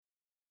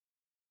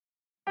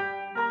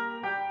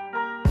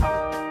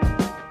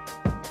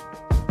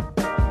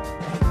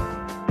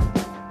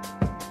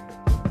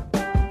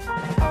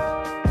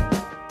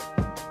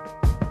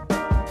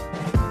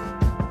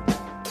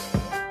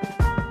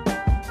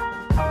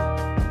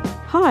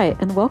Hi,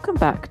 and welcome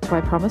back to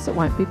I Promise It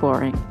Won't Be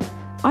Boring.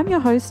 I'm your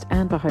host,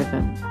 Anne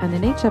Verhoeven, and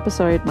in each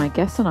episode, my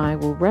guests and I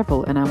will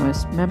revel in our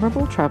most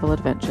memorable travel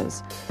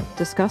adventures,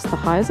 discuss the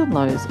highs and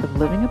lows of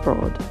living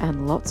abroad,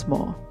 and lots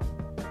more.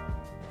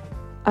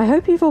 I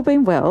hope you've all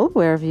been well,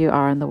 wherever you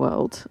are in the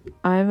world.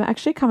 I'm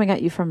actually coming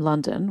at you from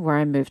London, where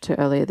I moved to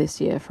earlier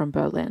this year from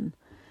Berlin.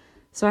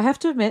 So I have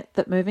to admit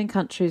that moving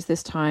countries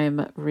this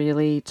time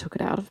really took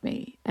it out of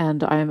me,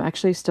 and I am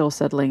actually still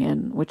settling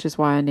in, which is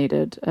why I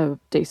needed a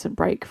decent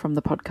break from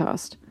the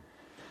podcast.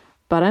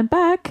 But I'm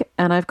back,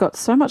 and I've got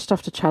so much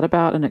stuff to chat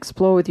about and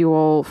explore with you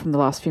all from the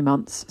last few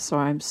months, so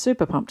I'm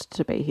super pumped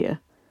to be here.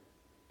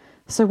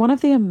 So one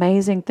of the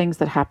amazing things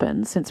that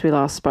happened since we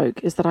last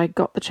spoke is that I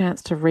got the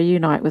chance to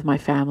reunite with my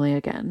family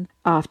again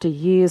after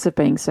years of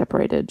being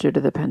separated due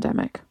to the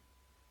pandemic.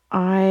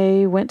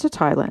 I went to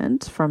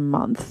Thailand for a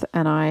month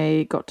and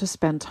I got to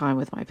spend time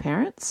with my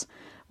parents,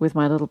 with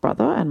my little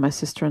brother and my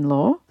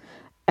sister-in-law,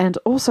 and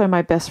also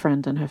my best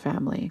friend and her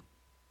family.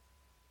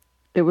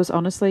 It was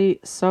honestly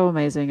so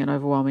amazing and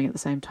overwhelming at the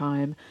same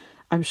time.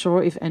 I'm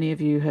sure if any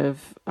of you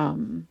have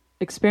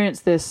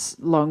experienced this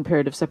long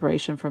period of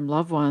separation from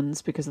loved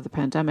ones because of the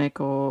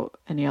pandemic or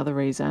any other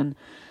reason,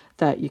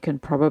 that you can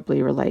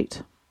probably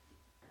relate.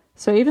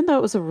 So even though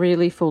it was a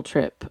really full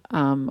trip,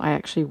 I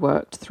actually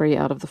worked 3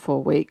 out of the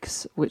 4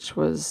 weeks, which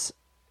was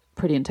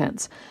pretty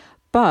intense.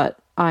 But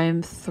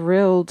I'm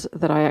thrilled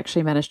that I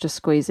actually managed to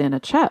squeeze in a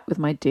chat with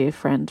my dear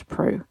friend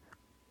Prue.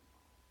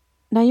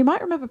 Now, you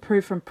might remember Prue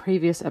from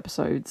previous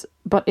episodes,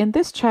 but in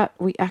this chat,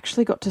 we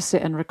actually got to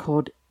sit and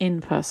record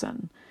in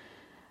person.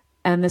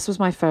 And this was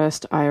my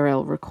first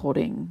IRL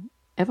recording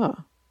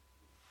ever.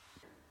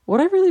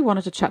 What I really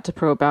wanted to chat to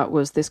Prue about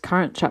was this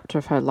current chapter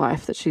of her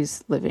life that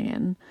she's living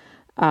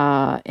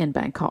in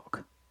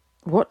Bangkok.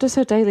 What does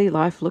her daily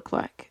life look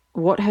like?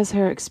 What has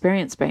her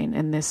experience been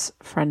in this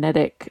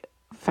frenetic,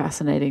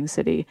 fascinating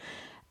city?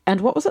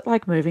 And what was it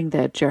like moving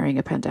there during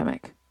a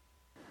pandemic?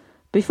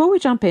 Before we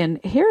jump in,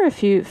 here are a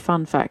few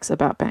fun facts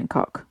about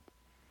Bangkok.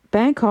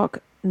 Bangkok,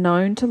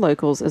 known to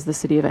locals as the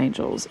City of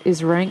Angels,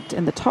 is ranked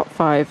in the top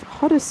 5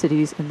 hottest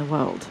cities in the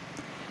world.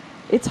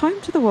 It's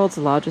home to the world's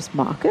largest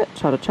market,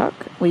 Chatuchak,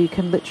 where you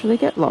can literally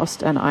get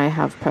lost, and I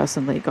have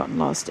personally gotten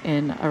lost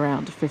in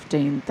around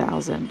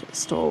 15,000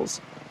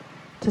 stalls.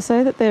 To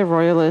say that they're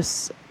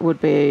royalists would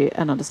be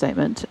an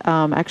understatement.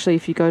 Actually,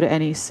 if you go to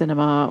any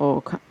cinema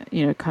or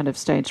kind of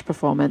stage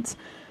performance,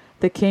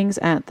 the King's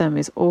Anthem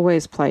is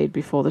always played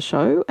before the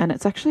show, and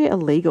it's actually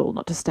illegal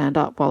not to stand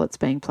up while it's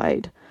being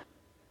played.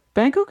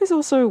 Bangkok is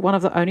also one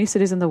of the only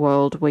cities in the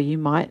world where you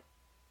might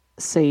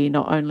see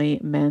not only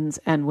men's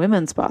and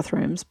women's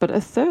bathrooms, but a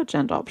third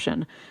gender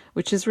option,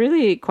 which is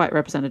really quite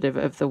representative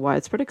of the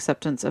widespread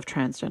acceptance of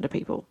transgender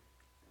people.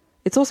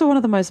 It's also one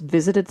of the most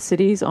visited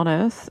cities on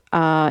Earth.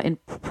 In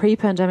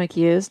pre-pandemic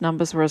years,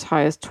 numbers were as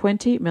high as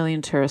 20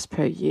 million tourists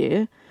per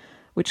year,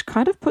 which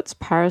kind of puts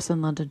Paris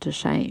and London to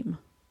shame.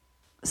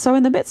 So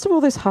in the midst of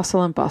all this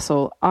hustle and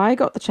bustle, I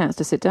got the chance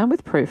to sit down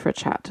with Prue for a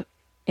chat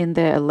in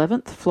their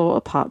 11th floor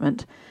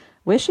apartment,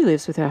 where she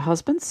lives with her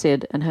husband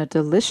Sid and her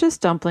delicious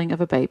dumpling of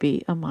a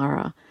baby,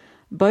 Amara,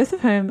 both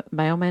of whom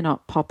may or may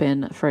not pop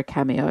in for a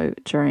cameo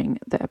during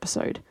the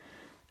episode.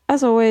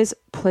 As always,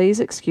 please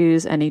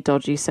excuse any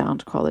dodgy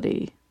sound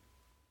quality.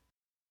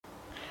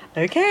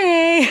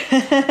 Okay.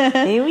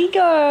 Here we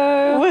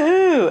go.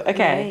 Woohoo.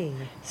 Okay.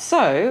 Yay.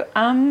 So,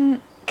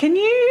 can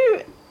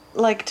you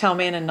tell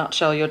me in a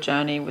nutshell your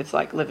journey with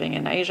living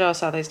in Asia,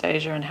 Southeast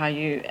Asia, and how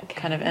you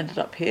kind of ended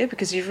up here?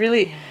 Because you've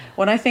really,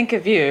 when I think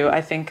of you,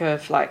 I think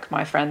of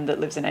my friend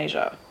that lives in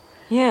Asia.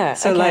 Yeah.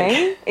 So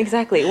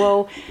exactly.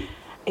 Well,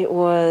 it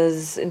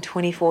was in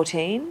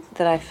 2014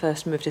 that I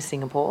first moved to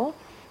Singapore,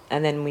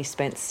 and then we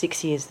spent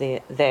 6 years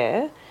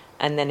there,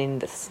 and then in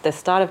the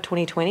start of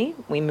 2020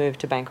 we moved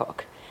to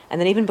Bangkok,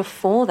 and then even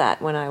before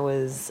that, when I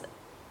was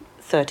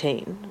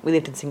 13, we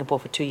lived in Singapore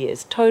for 2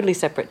 years, totally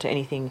separate to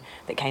anything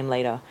that came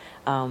later.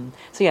 So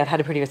yeah, I've had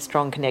a pretty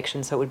strong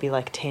connection, so it would be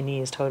 10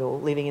 years total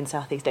living in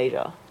Southeast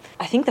Asia.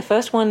 I think the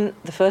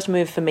first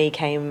move for me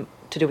came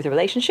to do with a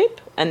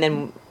relationship, and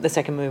then the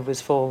second move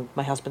was for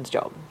my husband's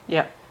job.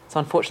 Yeah. So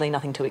unfortunately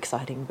nothing too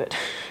exciting, but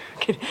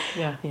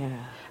yeah. Yeah.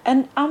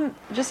 And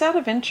just out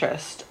of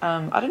interest,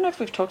 I don't know if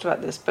we've talked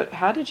about this, but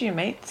how did you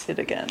meet Sid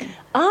again?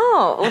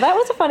 Oh, well, that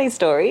was a funny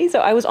story. So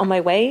I was on my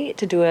way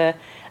to do an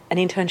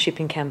internship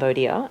in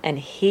Cambodia, and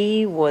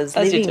he was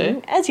as you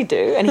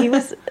do, and he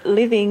was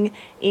living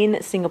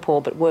in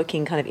Singapore but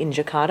working kind of in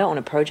Jakarta on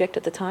a project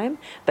at the time,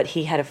 but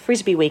he had a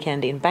frisbee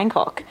weekend in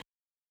Bangkok.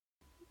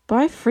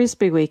 By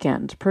frisbee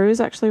weekend, Prue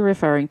is actually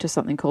referring to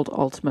something called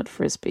ultimate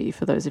frisbee,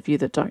 for those of you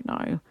that don't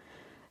know.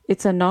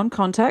 It's a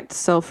non-contact,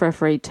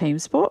 self-refereed team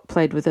sport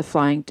played with a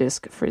flying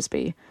disc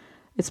frisbee.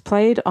 It's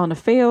played on a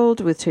field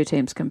with 2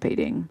 teams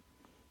competing.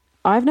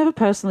 I've never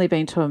personally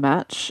been to a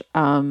match,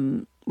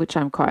 which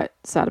I'm quite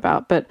sad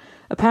about, but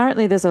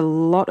apparently there's a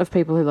lot of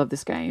people who love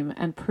this game,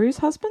 and Prue's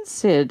husband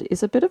Sid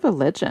is a bit of a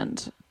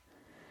legend.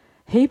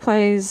 He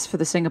plays for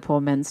the Singapore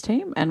men's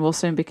team and will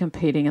soon be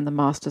competing in the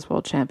Masters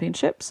World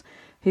Championships.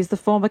 He's the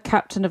former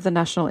captain of the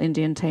national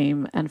Indian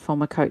team and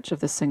former coach of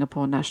the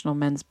Singapore national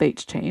men's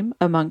beach team,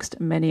 amongst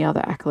many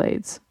other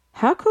accolades.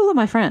 How cool are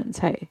my friends,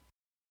 hey?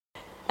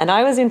 And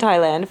I was in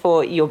Thailand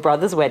for your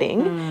brother's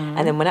wedding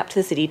and then went up to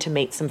the city to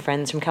meet some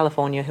friends from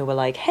California who were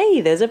like, hey,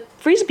 there's a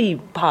Frisbee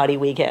party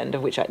weekend,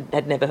 of which I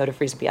had never heard of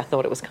Frisbee. I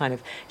thought it was kind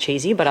of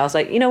cheesy, but I was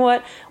like, you know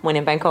what? When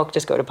in Bangkok,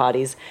 just go to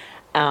parties.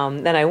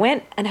 Then I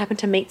went and happened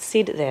to meet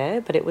Sid there,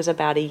 but it was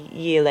about a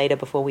year later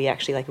before we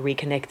actually like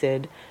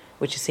reconnected,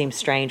 which seems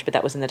strange, but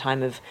that was in the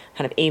time of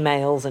kind of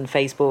emails and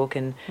Facebook,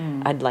 and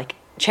I'd like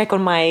check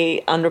on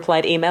my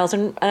unreplied emails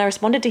and I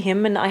responded to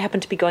him, and I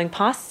happened to be going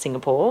past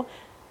Singapore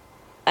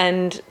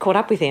and caught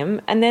up with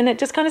him, and then it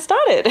just kind of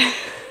started.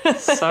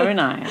 So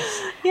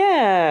nice.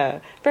 Yeah,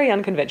 very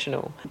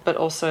unconventional. But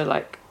also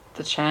like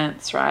the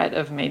chance, right,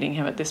 of meeting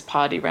him at this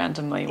party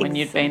randomly when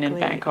you'd been in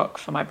Bangkok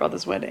for my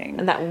brother's wedding.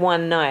 And that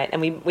one night,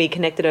 and we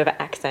connected over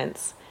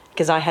accents,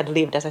 because I had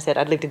lived, as I said,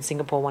 I'd lived in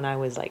Singapore when I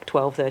was like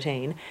 12,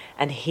 13,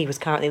 and he was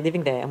currently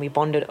living there, and we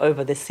bonded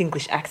over this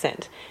Singlish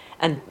accent.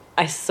 And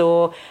it's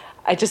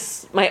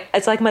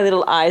like my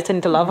little eyes turned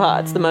into love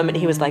hearts the moment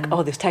he was like,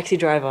 oh, this taxi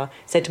driver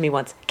said to me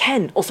once,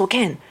 can, also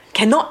can,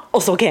 cannot,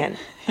 also can.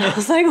 I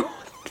was like,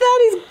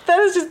 that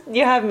is just,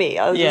 you have me.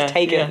 I was just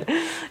taken.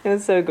 Yeah. It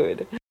was so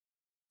good.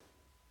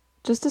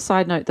 Just a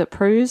side note that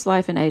Pru's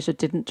life in Asia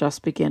didn't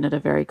just begin at a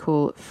very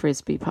cool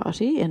Frisbee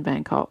party in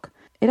Bangkok.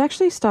 It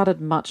actually started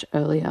much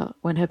earlier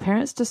when her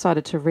parents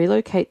decided to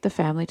relocate the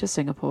family to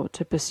Singapore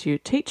to pursue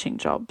teaching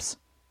jobs.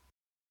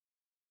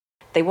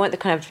 They weren't the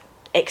kind of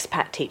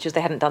expat teachers.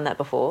 They hadn't done that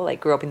before.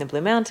 Like, grew up in the Blue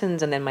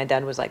Mountains, and then my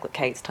dad was like,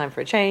 okay, it's time for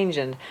a change,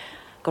 and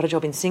got a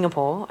job in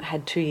Singapore. I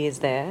had 2 years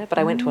there, but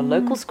I went to a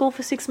local school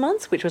for 6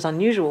 months, which was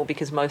unusual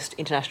because most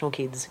international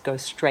kids go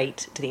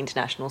straight to the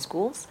international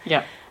schools.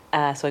 Yeah.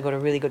 So I got a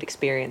really good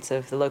experience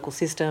of the local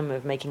system,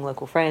 of making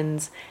local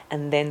friends,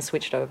 and then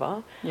switched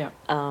over. Yeah.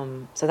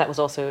 So that was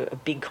also a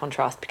big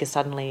contrast, because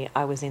suddenly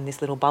I was in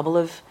this little bubble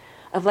of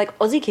like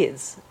Aussie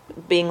kids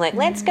being like,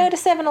 let's go to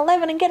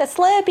 7-Eleven and get a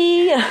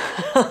Slurpee.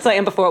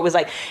 And before it was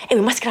like, hey,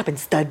 we must get up and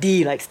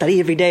study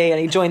every day. And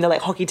he joined the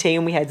like hockey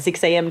team. We had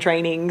 6 a.m.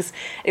 trainings.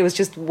 It was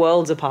just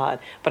worlds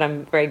apart. But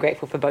I'm very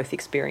grateful for both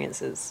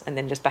experiences. And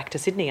then just back to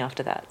Sydney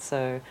after that.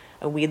 So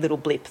a weird little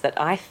blip that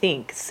I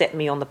think set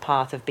me on the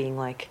path of being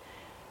like,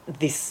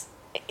 this,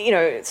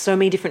 so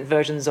many different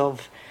versions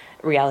of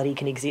reality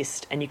can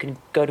exist, and you can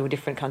go to a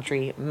different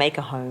country, make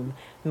a home,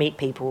 meet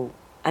people,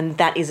 and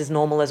that is as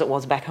normal as it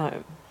was back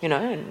home,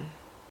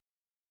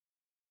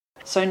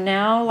 So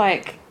now,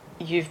 like,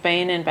 you've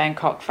been in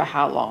Bangkok for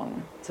how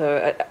long?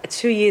 So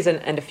 2 years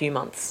and a few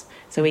months.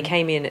 So we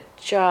came in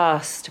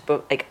just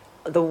like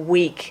the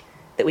week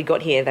that we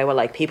got here, they were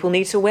like, people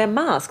need to wear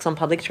masks on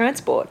public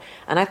transport.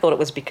 And I thought it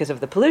was because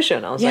of the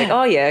pollution. I was like,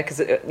 oh yeah, because,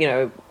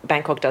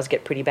 Bangkok does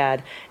get pretty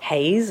bad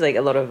haze. Like,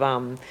 a lot of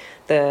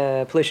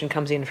the pollution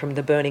comes in from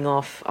the burning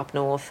off up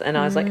north. And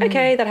I was like,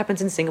 okay, that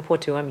happens in Singapore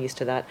too. I'm used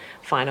to that.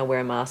 Fine, I'll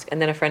wear a mask.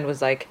 And then a friend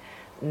was like,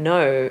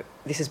 no,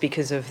 this is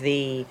because of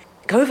the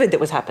COVID that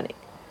was happening.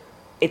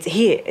 It's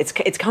here.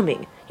 It's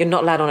coming. You're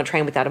not allowed on a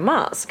train without a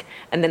mask.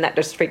 And then that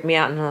just freaked me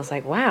out. And I was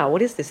like, wow,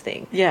 what is this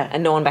thing? Yeah.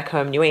 And no one back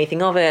home knew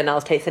anything of it. And I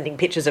was sending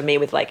pictures of me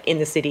with like in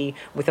the city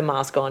with a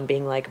mask on,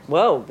 being like,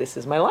 well, this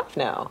is my life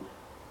now,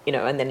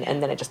 and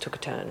then it just took a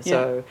turn. Yeah.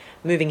 So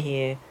moving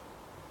here,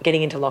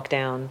 getting into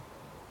lockdown,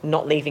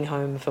 not leaving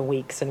home for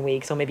weeks and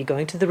weeks, or maybe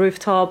going to the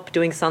rooftop,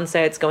 doing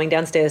sunsets, going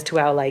downstairs to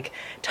our like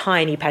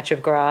tiny patch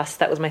of grass.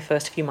 That was my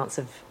first few months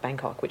of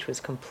Bangkok, which was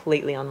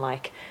completely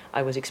unlike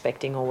I was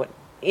expecting, or what,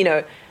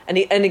 an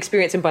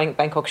experience in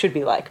Bangkok should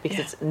be like, because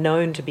it's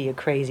known to be a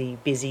crazy,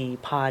 busy,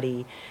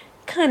 party,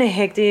 kind of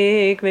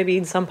hectic, maybe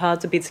in some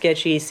parts a bit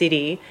sketchy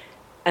city,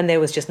 and there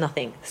was just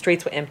nothing. The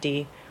streets were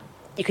empty.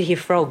 You could hear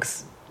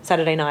frogs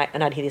Saturday night,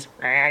 and I'd hear this.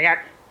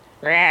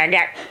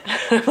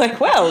 I'm like,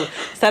 well,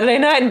 Saturday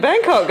night in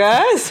Bangkok,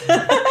 guys.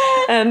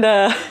 And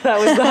that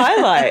was the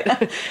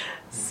highlight.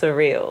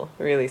 Surreal,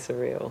 really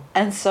surreal.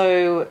 And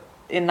so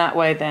in that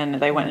way then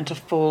they went into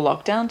full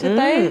lockdown, did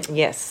they?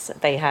 Yes,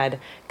 they had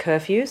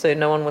curfew, so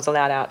no one was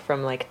allowed out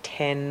from like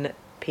 10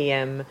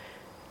 p.m.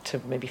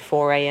 to maybe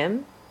 4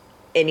 a.m.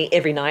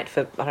 every night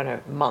for, I don't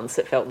know, months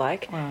it felt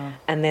like. Wow.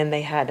 And then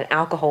they had an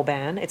alcohol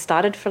ban. It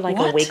started for like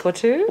a week or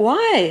two.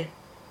 Why?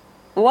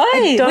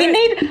 We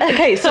need...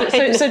 Okay, so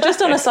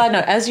just on a side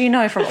note, as you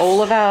know from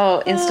all of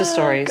our Insta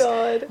stories,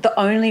 the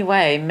only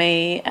way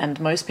me and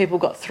most people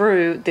got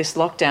through this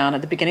lockdown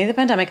at the beginning of the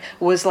pandemic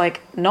was like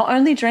not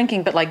only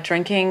drinking, but like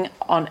drinking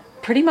on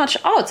pretty much,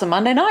 it's a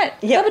Monday night,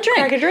 have a drink.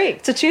 Crack a drink.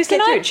 It's a Tuesday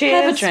night,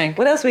 cheers. Have a drink.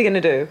 What else are we going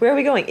to do? Where are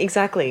we going?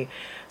 Exactly.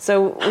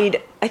 So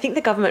I think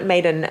the government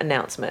made an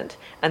announcement,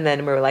 and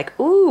then we were like,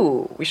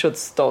 ooh, we should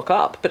stock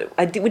up. But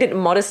we did it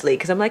modestly,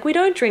 because I'm like, we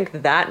don't drink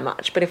that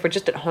much, but if we're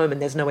just at home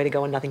and there's nowhere to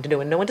go and nothing to do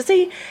and no one to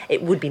see,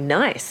 it would be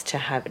nice to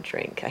have a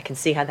drink. I can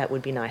see how that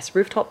would be nice.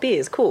 Rooftop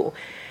beers, cool.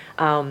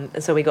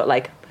 And so we got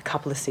like a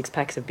couple of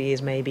 6-packs of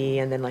beers maybe,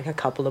 and then like a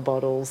couple of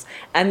bottles.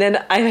 And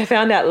then I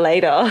found out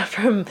later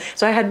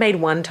so I had made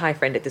one Thai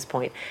friend at this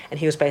point, and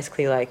he was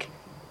basically like,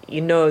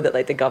 you know that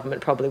like the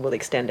government probably will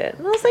extend it.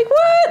 And I was like,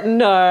 what?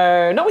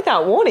 No, not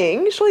without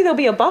warning. Surely there'll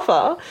be a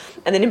buffer.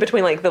 And then in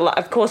between, like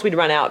of course we'd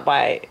run out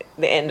by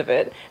the end of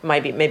it,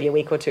 maybe a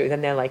week or two.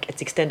 Then they're like,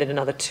 it's extended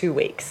another 2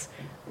 weeks.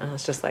 And I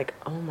was just like,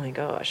 oh my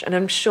gosh. And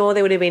I'm sure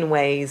there would have been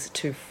ways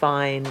to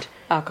find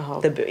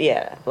alcohol.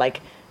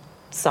 Like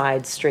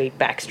side street,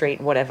 back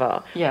street,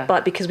 whatever. Yeah.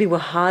 But because we were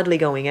hardly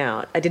going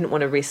out, I didn't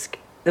want to risk.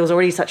 There was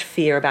already such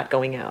fear about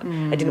going out.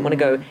 I didn't want to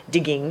go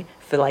digging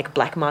for like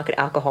black market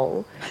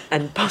alcohol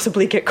and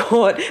possibly get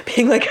caught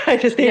being like, I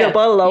just need a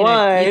bottle of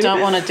wine. You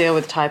don't want to deal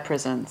with Thai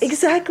prisons.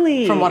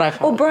 Exactly. From what I've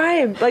heard. Or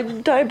bribe,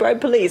 like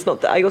bribe police. Not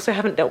that I also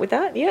haven't dealt with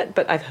that yet,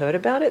 but I've heard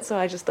about it. So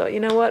I just thought,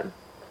 you know what?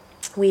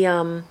 We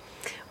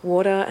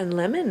water and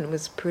lemon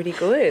was pretty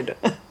good.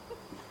 Oh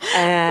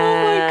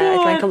my God.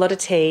 I drank a lot of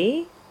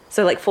tea.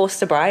 So like forced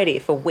sobriety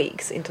for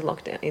weeks into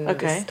lockdown,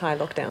 this Thai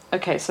lockdown.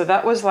 Okay, so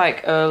that was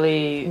like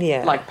early,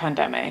 like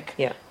pandemic.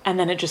 Yeah. And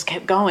then it just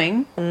kept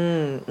going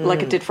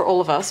like it did for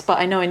all of us. But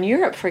I know in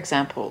Europe, for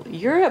example,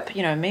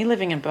 me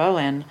living in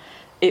Berlin,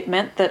 it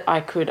meant that I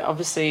could,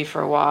 obviously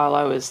for a while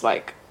I was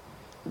like,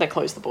 they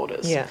closed the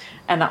borders. Yeah.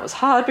 And that was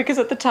hard because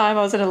at the time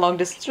I was in a long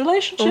distance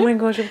relationship. Oh my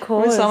gosh, of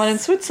course. With someone in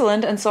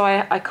Switzerland. And so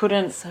I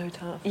couldn't. So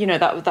tough.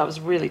 That was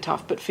really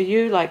tough. But for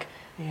you, like,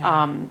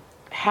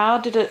 how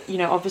did it,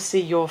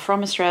 obviously you're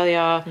from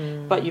Australia,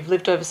 but you've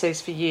lived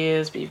overseas for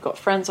years, but you've got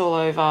friends all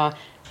over.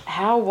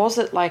 How was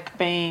it like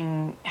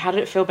how did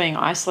it feel being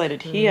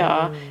isolated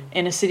here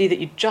in a city that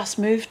you just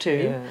moved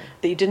to,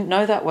 that you didn't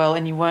know that well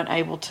and you weren't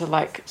able to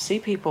like see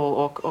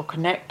people or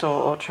connect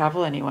or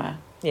travel anywhere?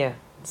 Yeah,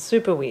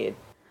 super weird.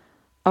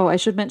 Oh, I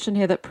should mention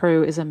here that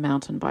Prue is a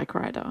mountain bike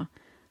rider.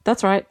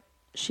 That's right,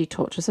 she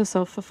tortures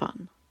herself for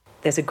fun.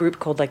 There's a group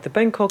called like the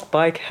Bangkok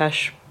Bike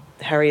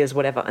Harriers,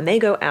 whatever, and they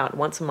go out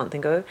once a month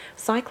and go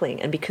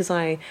cycling. And because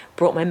I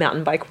brought my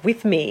mountain bike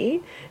with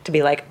me to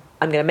be like,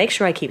 I'm going to make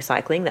sure I keep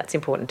cycling, that's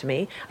important to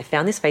me, I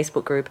found this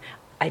Facebook group.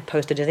 I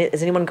posted,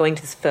 is anyone going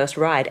to this first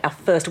ride, our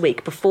first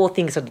week, before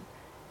things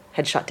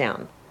had shut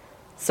down.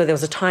 So there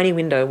was a tiny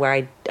window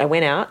where I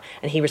went out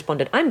and he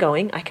responded, I'm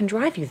going, I can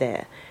drive you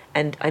there.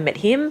 And I met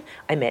him,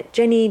 I met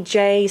Jenny,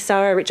 Jay,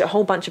 Sarah, Rich, a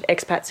whole bunch of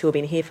expats who have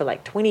been here for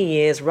like 20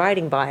 years,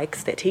 riding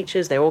bikes, they're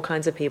teachers, they're all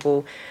kinds of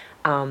people.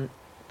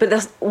 But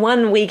this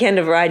one weekend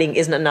of riding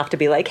isn't enough to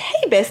be like,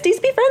 hey,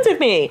 besties, be friends with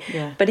me.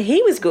 Yeah. But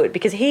he was good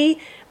because he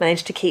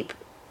managed to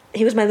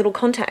he was my little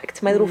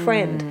contact, my little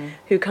friend,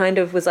 who kind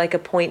of was like a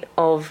point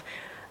of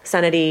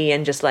sanity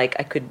and just like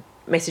I could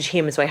message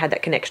him. So I had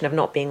that connection of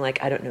not being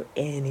like, I don't know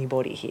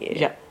anybody here.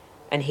 Yeah.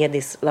 And he had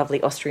this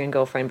lovely Austrian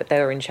girlfriend, but they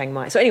were in Chiang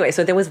Mai. So anyway,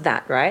 so there was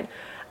that, right?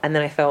 And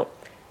then I felt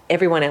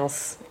everyone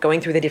else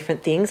going through the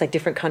different things, like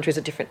different countries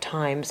at different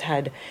times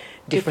had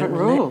different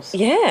rules.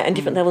 And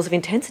different levels of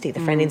intensity. The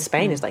friend in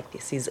Spain is like,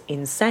 this is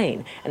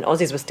insane. And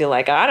Aussies were still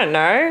like, I don't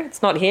know,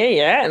 it's not here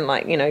yet. And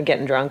like,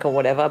 getting drunk or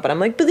whatever. But I'm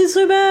like, but this is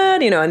so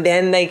bad, And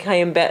then they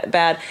came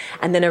bad.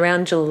 And then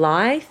around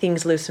July,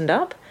 things loosened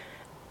up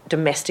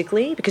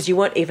domestically because you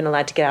weren't even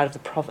allowed to get out of the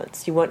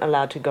province. You weren't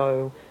allowed to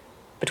go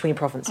between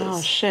provinces.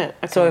 Oh, shit.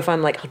 Okay. So if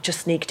I'm like, I'll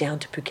just sneak down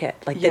to Phuket.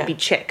 Like, there'd be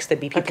checks.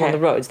 There'd be people on the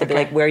roads. They'd be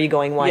like, where are you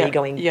going? Why are you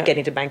going? Get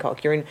into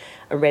Bangkok. You're in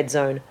a red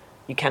zone.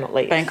 You cannot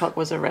leave. Bangkok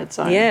was a red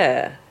zone.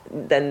 Yeah.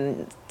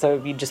 Then,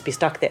 so you'd just be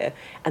stuck there.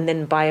 And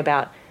then by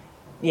about,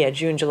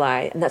 June,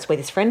 July, and that's where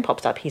this friend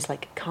pops up. He's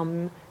like,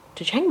 come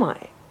to Chiang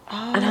Mai.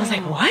 Oh. And I was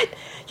like, what?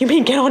 You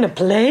mean get on a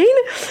plane?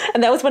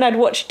 And that was when I'd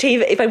watch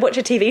TV. If I'd watch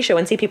a TV show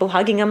and see people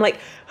hugging, I'm like,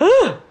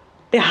 oh,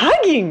 they're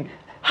hugging.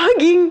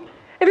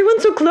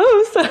 Everyone's so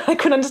close. I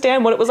couldn't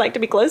understand what it was like to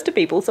be close to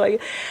people. So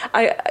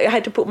I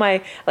had to put my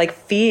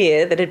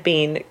fear that had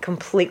been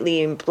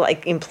completely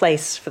in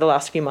place for the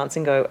last few months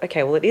and go,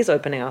 okay, well, it is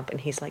opening up.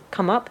 And he's like,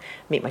 come up,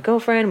 meet my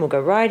girlfriend, we'll go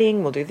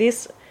riding, we'll do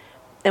this.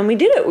 And we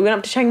did it. We went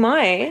up to Chiang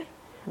Mai.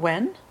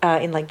 When?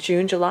 In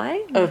June,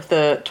 July. Of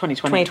the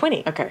 2020?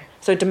 2020. Okay.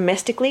 So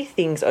domestically,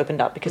 things opened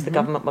up because the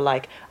government were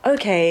like,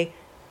 okay,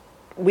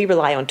 we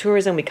rely on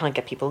tourism, we can't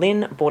get people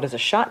in, borders are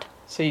shut.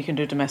 So you can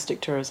do domestic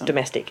tourism.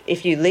 Domestic.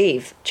 If you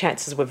leave,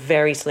 chances were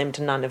very slim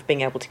to none of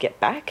being able to get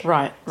back.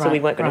 Right. So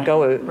we weren't going to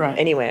go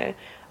anywhere.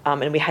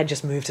 And we had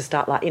just moved to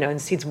start,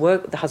 and Sid's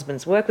work, the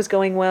husband's work was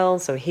going well,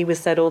 so he was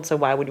settled. So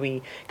why would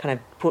we kind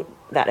of put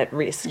that at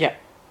risk? Yeah.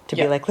 To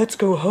be like, let's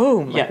go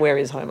home. Yeah. Where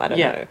is home? I don't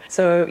know.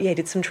 So,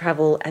 did some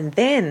travel. And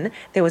then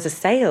there was a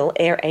sale,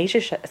 Air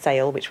Asia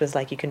sale, which was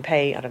like you can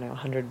pay, I don't know,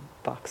 $100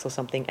 or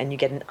something, and you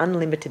get an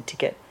unlimited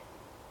ticket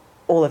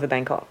all over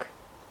Bangkok.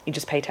 You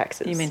just pay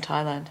taxes. You mean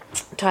Thailand?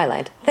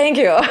 Thailand. Thank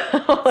you.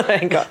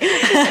 Bangkok.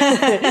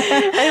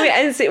 Anyway,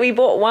 and so we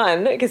bought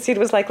one because Sid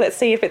was like, let's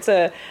see if it's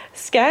a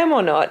scam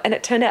or not. And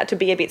it turned out to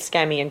be a bit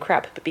scammy and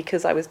crap. But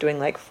because I was doing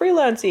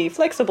freelancey,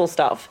 flexible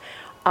stuff,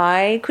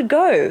 I could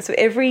go. So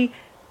every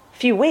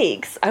few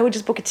weeks, I would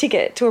just book a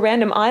ticket to a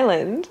random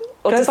island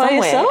or to somewhere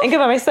yourself? and go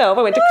by myself.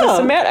 I went to Koh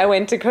Samet. I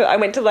went to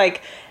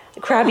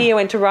Krabi. I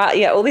went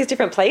to all these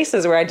different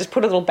places where I just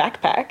put a little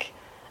backpack.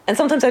 And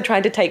sometimes I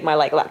tried to take my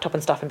like laptop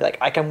and stuff and be like,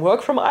 I can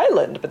work from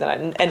Ireland, but then I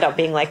end up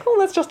being like, oh,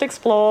 let's just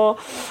explore.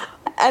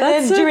 And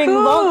That's then so during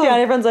cool. lockdown,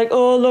 everyone's like,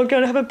 oh,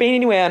 lockdown, I haven't been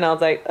anywhere. And I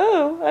was like,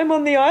 oh, I'm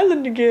on the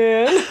island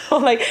again. Or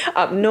like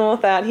up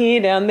north, out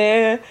here, down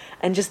there.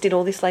 And just did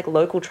all this like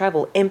local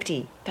travel,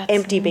 empty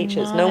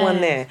beaches, no one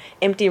there,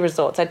 empty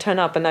resorts. I'd turn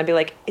up and I'd be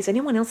like, is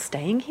anyone else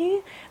staying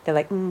here? They're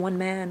like, one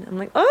man. I'm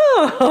like,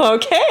 oh,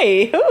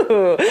 okay.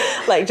 Ooh.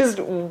 Like just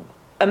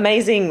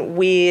amazing,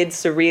 weird,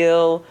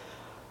 surreal.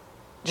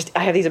 Just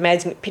I have these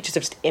amazing pictures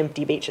of just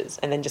empty beaches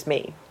and then just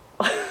me.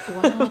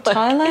 Wow,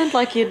 Thailand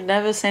like you'd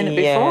never seen it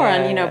before,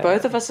 and you know Yeah.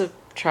 both of us have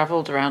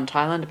travelled around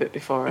Thailand a bit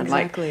before, and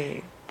Exactly.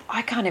 like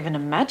I can't even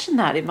imagine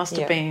that. It must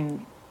have Yeah.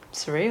 been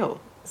surreal.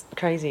 It's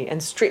crazy.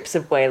 And strips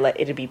of where like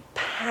it'd be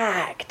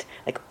packed,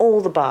 like all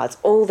the bars,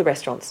 all the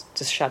restaurants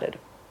just shuttered.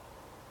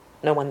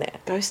 No one there.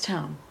 Ghost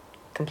town.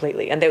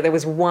 Completely. And there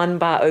was one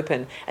bar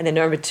open, and then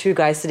there were two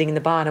guys sitting in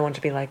the bar, and I wanted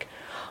to be like,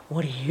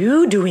 what are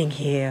you doing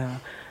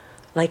here?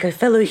 Like a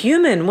fellow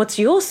human, what's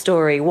your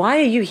story? Why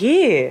are you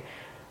here?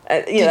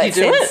 Did you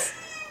do it?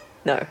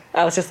 No.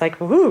 I was just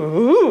like,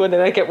 ooh, and then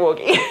I kept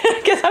walking.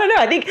 Because I don't know,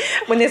 I think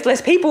when there's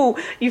less people,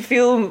 you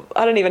feel,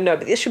 I don't even know,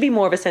 but there should be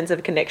more of a sense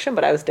of connection,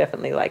 but I was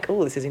definitely like,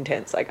 oh, this is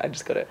intense. Like, I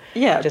just got to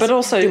But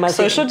also do my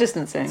social thing.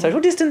 distancing.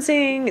 Social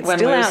distancing, it's when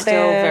still we're out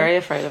still there. very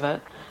afraid of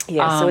it.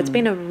 Yeah, so it's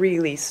been a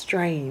really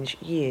strange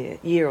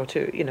year or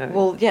two, you know.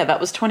 Well, yeah, that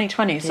was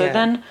 2020. So Yeah.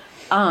 then,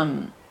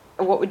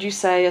 what would you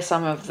say are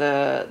some of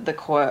the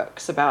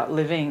quirks about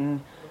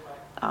living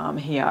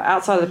here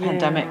outside of the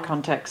pandemic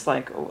context?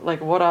 Like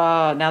what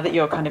are, now that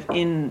you're kind of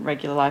in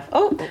regular life?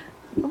 Oh,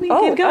 we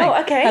keep going.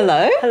 Oh, okay.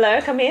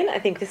 Hello, come in. I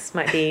think this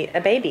might be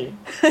a baby.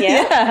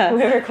 Yeah,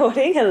 we're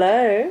recording.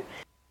 Hello.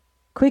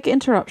 Quick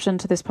interruption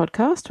to this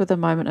podcast with a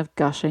moment of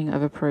gushing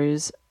over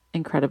Prue's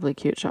incredibly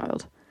cute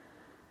child.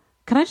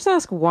 Can I just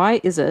ask,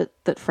 why is it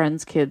that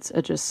Friends' kids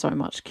are just so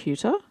much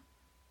cuter?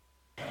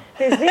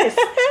 Who's this?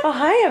 Oh,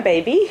 hiya,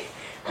 baby.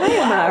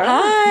 Hiya, Mara.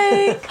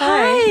 Hi.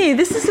 Hi,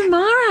 this is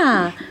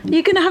Amara.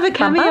 You're going to have a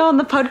cameo on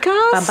the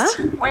podcast?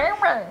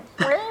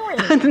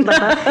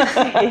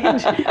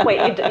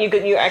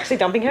 Wait, you're actually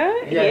dumping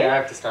her? Yeah, I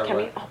have to start Come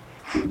with.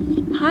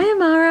 here. Hi,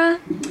 Amara.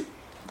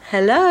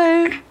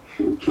 Hello.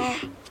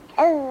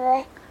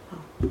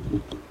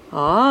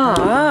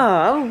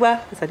 Oh,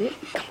 well, is that it?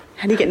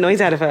 How do you get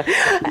noise out of her?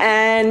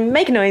 And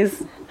make a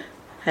noise.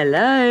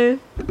 Hello.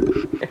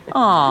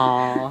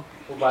 Aww.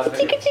 Well, by the way,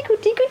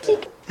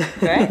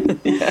 Right?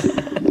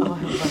 Oh,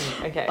 how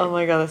funny. Okay. Oh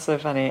my god, that's so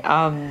funny.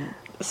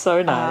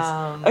 So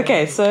nice.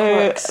 Okay,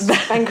 so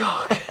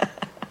Bangkok.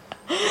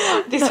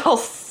 This whole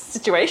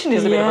situation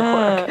is a bit of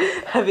a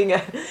quirk. Having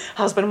a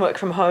husband work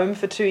from home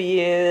for 2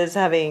 years,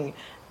 having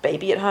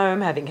baby at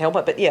home, having help.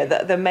 But yeah,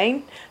 the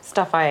main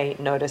stuff I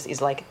notice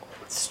is like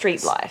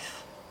street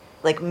life,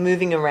 like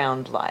moving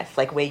around life,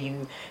 like where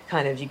you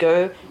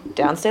go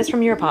downstairs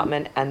from your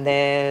apartment and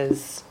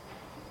there's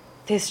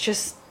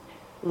just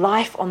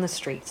life on the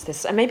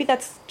streets. And maybe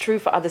that's true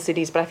for other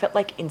cities, but I felt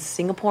like in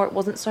Singapore it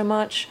wasn't so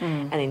much.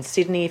 And in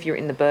Sydney, if you're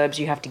in the burbs,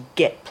 you have to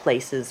get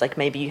places. Like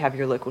maybe you have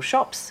your local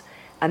shops,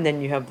 and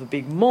then you have the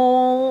big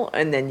mall,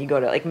 and then you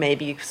got to like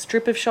maybe a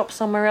strip of shops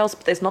somewhere else,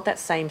 but there's not that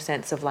same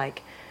sense of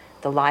like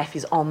the life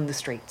is on the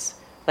streets.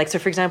 Like, so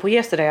for example,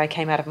 yesterday I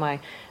came out of my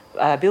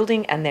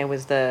building and there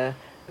was the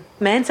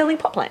man selling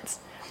pot plants,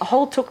 a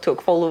whole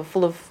tuk-tuk full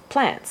of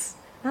plants.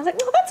 And I was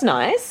like, oh, that's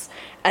nice.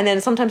 And then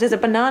sometimes there's a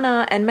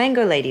banana and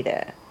mango lady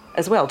there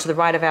as well, to the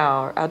right of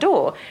our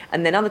door.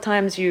 And then other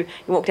times you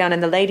walk down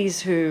and the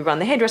ladies who run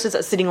the hairdressers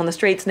are sitting on the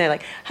streets and they're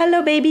like,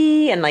 hello,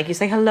 baby. And like you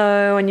say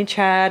hello and you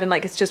chat. And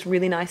like, it's just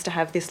really nice to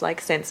have this like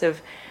sense of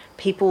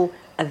people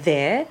are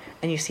there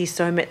and you see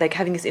so many, like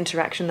having this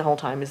interaction the whole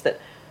time is that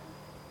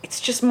it's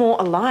just more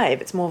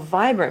alive, it's more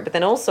vibrant. But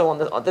then also on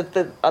the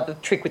other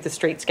trick with the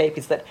streetscape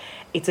is that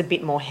it's a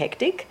bit more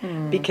hectic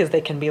because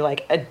there can be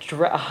like a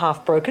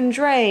half-broken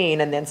drain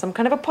and then some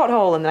kind of a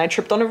pothole, and then I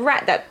tripped on a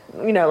rat that,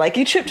 you know, like...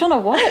 you tripped on a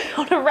what?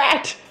 On a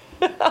rat.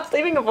 I was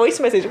leaving a voice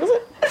message, was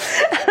it?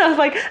 And I was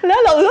like, la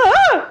la la,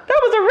 that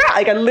was a rat.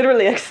 Like I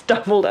literally like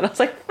stumbled and I was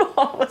like,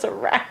 oh, it was a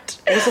rat.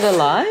 Was it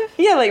alive?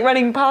 Yeah, like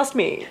running past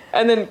me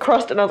and then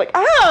crossed and I was like,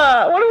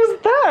 ah, what was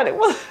that? It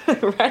was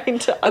ran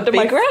into under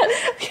my big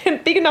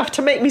rat? big enough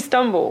to make me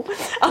stumble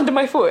under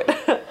my foot.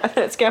 And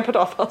then it scampered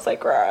off. I was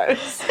like,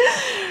 gross.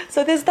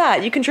 So there's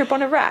that. You can trip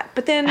on a rat.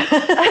 But then you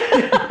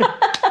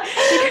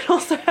can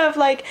also have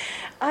like,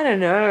 I don't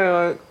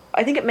know,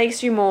 I think it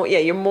makes you more,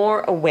 you're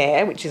more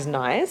aware, which is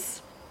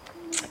nice.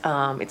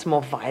 It's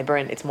more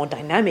vibrant, it's more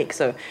dynamic.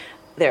 So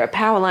there are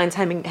power lines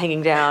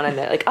hanging down and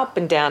they're like up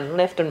and down,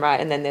 left and right.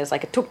 And then there's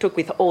like a tuk-tuk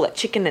with all that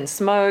chicken and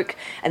smoke.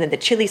 And then the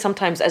chili,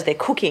 sometimes as they're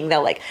cooking,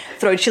 they'll like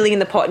throw chili in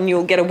the pot and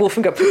you'll get a wolf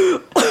and go,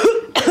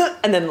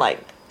 and then like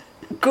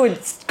good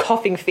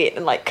coughing fit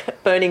and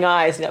like burning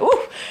eyes. And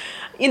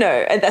you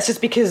know, and that's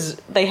just because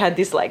they had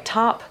this like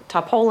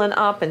tarpaulin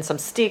up and some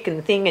stick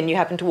and thing, and you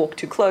happen to walk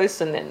too close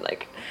and then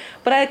like,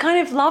 but I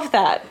kind of love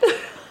that.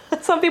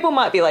 Some people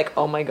might be like,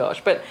 oh my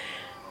gosh, but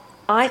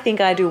I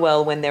think I do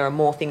well when there are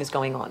more things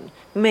going on.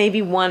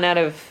 Maybe 1 out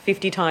of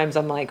 50 times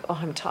I'm like, oh,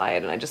 I'm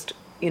tired, and I just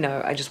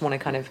want to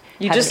kind of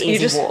have an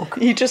easy walk.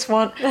 You just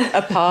want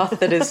a path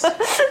that is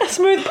A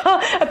smooth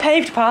path, a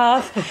paved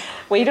path,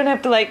 where you don't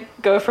have to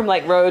like go from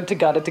like road to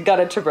gutter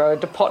to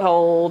road to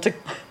pothole to,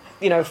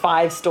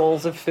 5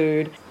 stalls of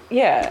food.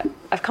 Yeah,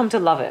 I've come to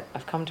love it.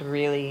 I've come to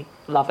really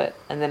love it.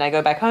 And then I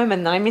go back home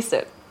and then I miss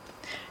it.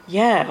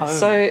 Yeah, Home.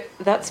 so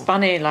that's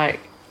funny. Like,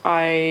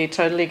 I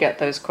totally get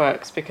those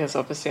quirks because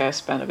obviously I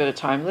spent a bit of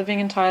time living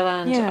in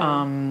Thailand.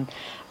 Yeah.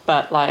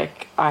 But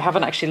like, I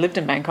haven't actually lived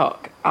in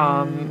Bangkok.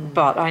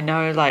 But I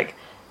know, like,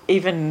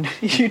 even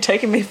you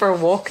taking me for a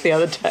walk the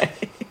other day.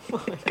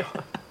 Oh my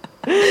God.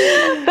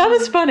 That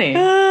was funny.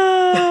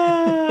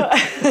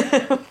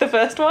 The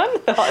first one?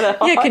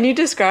 Yeah, can you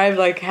describe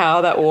like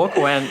how that walk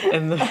went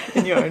in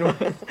your own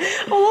words?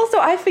 Well, also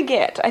I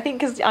forget. I think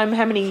because I'm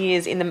how many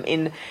years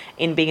in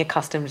being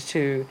accustomed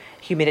to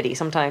humidity.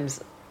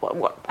 Sometimes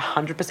what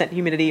 100%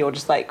 humidity or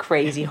just like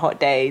crazy hot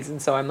days,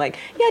 and so I'm like,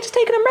 yeah, just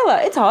take an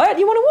umbrella. It's hot.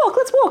 You want to walk?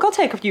 Let's walk. I'll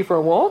take you for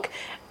a walk.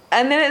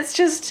 And then it's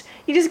just,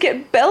 you just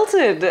get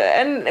belted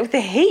and with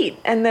the heat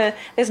and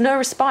there's no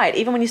respite.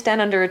 Even when you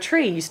stand under a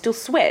tree, you still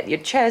sweat. Your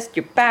chest,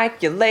 your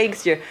back, your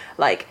legs, your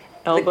like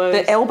elbows.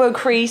 The elbow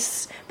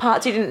crease,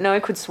 parts you didn't know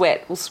could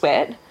sweat will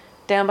sweat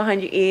down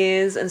behind your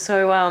ears. And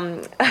so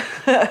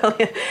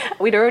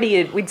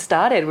we'd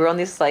started. We were on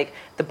this like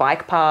the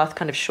bike path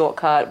kind of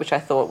shortcut, which I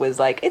thought was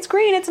like, it's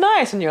green, it's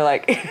nice. And you're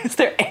like, is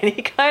there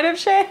any kind of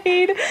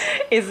shade?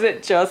 Is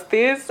it just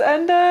this?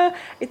 And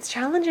it's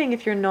challenging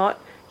if you're not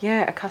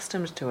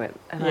accustomed to it.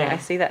 And I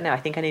see that now. I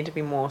think I need to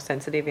be more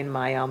sensitive in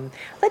my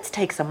let's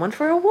take someone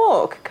for a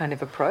walk kind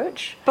of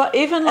approach. But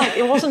even like,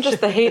 it wasn't just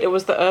the heat, it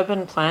was the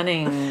urban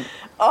planning.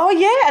 Oh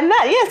yeah, and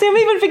that, yes, I'm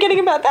even forgetting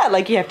about that.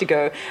 Like you have to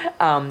go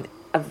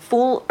a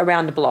full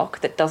around the block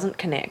that doesn't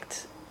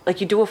connect.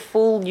 Like you do a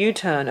full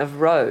U-turn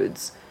of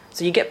roads.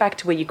 So you get back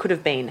to where you could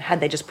have been had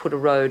they just put a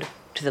road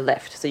to the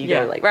left. So you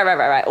go like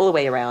right all the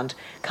way around,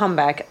 come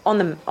back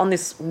on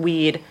this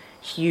weird,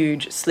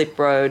 huge slip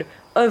road,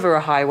 over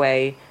a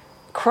highway,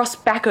 cross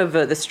back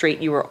over the street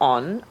you were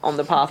on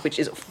the path, which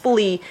is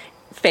fully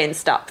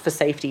fenced up for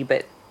safety,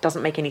 but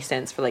doesn't make any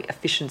sense for like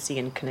efficiency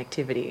and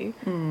connectivity.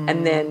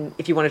 And then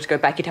if you wanted to go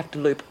back, you'd have to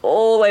loop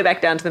all the way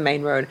back down to the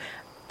main road,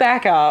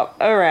 back up,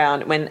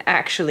 around, when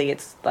actually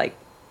it's like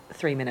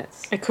 3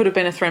 minutes. It could have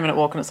been a 3-minute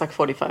walk and it's like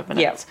 45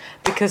 minutes.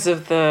 Because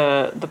of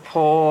the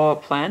poor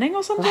planning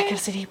or something? Lack of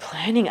city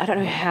planning. I don't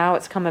know how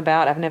it's come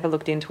about. I've never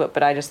looked into it,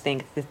 but I just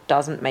think this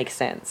doesn't make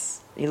sense.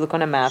 You look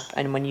on a map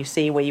and when you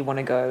see where you want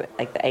to go,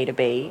 like the A to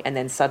B, and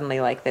then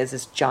suddenly like there's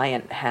this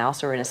giant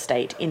house or an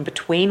estate in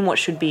between what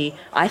should be,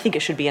 I think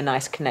it should be a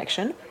nice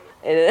connection.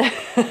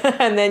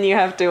 And then you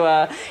have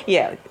to,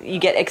 you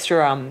get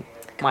extra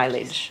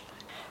mileage.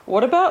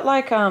 What about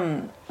like,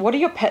 what are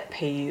your pet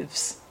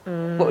peeves?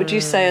 What would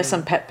you say are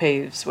some pet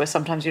peeves where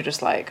sometimes you're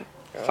just like,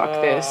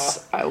 fuck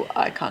this,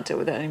 I can't deal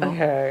with it anymore?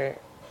 Okay.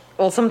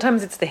 Well,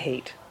 sometimes it's the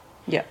heat.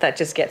 Yeah. That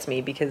just gets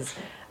me because,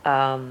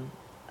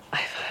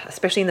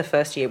 especially in the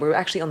first year, we were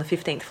actually on the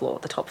 15th floor,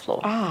 the top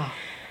floor.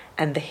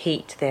 And the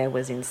heat there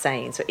was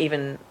insane. So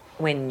even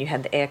when you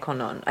had the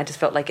aircon on, I just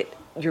felt like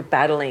you're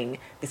battling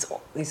this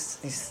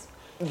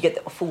you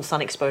get the full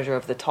sun exposure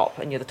of the top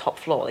and you're the top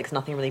floor. Like, there's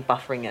nothing really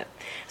buffering it.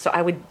 So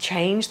I would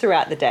change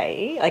throughout the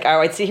day. Like,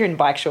 I'd sit here in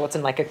bike shorts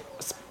and like a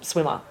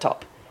swimmer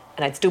top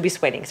and I'd still be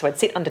sweating. So I'd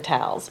sit under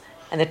towels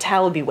and the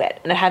towel would be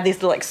wet. And I'd have these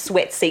little like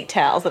sweat seat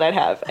towels that I'd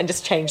have and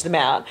just change them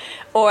out.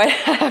 Or I'd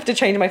have to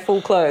change my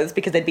full clothes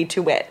because they'd be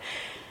too wet.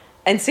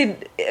 And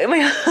Sid, my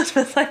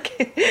husband's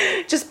like,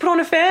 just put on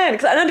a fan.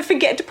 Because I'd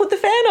forget to put the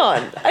fan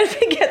on. I'd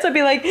forget. So I'd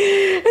be like,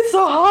 it's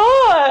so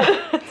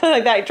hot. So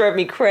like that drove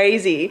me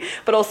crazy.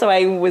 But also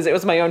it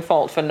was my own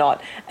fault for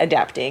not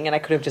adapting. And I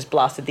could have just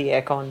blasted the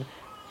aircon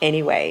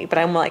anyway. But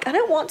I'm like, I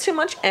don't want too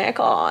much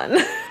aircon.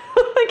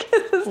 Like,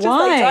 it's just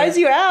like dries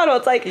you out. Or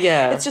it's like,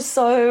 it's just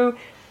so...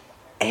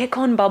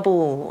 aircon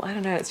bubble. I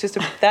don't know. It's just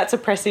that's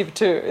oppressive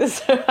too.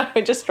 So I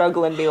would just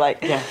struggle and be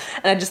like, and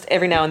I just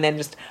every now and then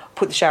just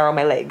put the shower on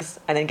my legs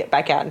and then get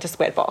back out into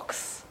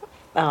sweatbox.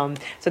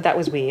 So that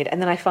was weird.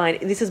 And then I find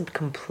this is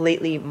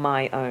completely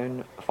my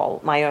own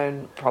fault, my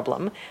own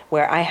problem,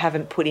 where I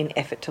haven't put in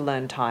effort to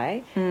learn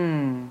Thai,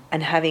 and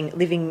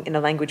living in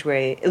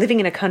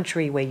a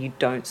country where you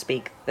don't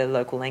speak the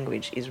local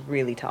language is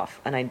really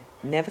tough. And I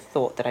never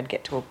thought that I'd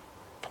get to a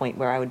point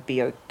where I would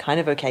be kind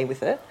of okay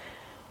with it.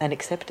 And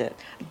accept it.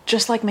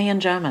 Just like me in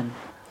German.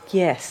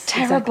 Yes.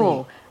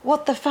 Terrible. Exactly.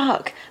 What the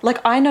fuck? Like,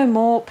 I know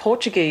more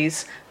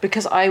Portuguese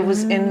because I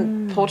was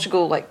in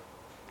Portugal,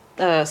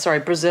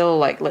 Brazil,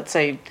 like, let's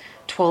say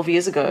 12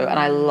 years ago, and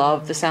I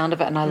love the sound of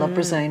it, and I love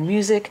Brazilian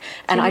music.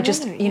 And I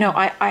just,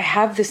 I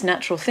have this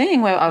natural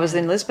thing where I was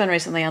in Lisbon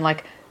recently, and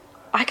like,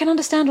 I can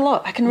understand a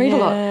lot. I can read a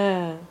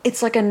lot.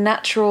 It's like a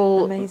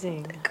natural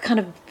kind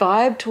of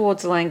vibe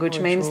towards the language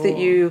means that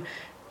you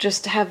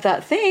just have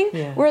that thing.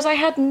 Yeah. Whereas I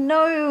had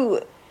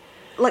no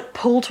like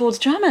pull towards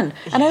German.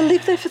 And I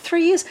lived there for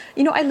 3 years.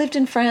 You know, I lived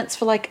in France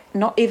for like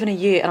not even a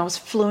year, and I was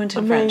fluent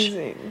in French.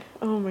 Amazing.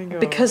 Oh my god.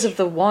 Because of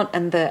the want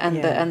and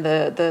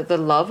the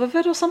love of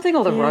it or something,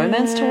 or the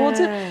romance towards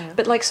it.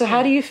 But like, so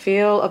how do you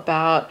feel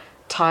about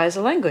Thai as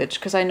a language?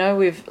 Because I know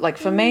we've, like,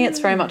 for me, it's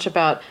very much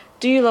about,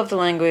 do you love the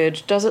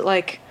language? Does it,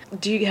 like,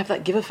 do you have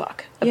that give a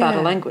fuck about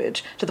a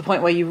language to the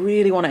point where you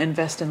really want to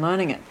invest in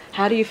learning it?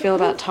 How do you feel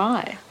about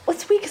Thai? Well,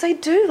 it's weird because I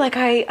do. Like,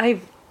 I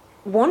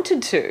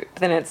wanted to,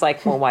 but then it's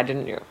like, well, why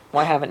didn't you?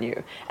 Why haven't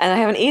you? And I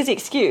have an easy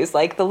excuse,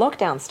 like the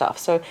lockdown stuff.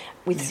 So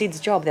with Sid's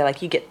job, they're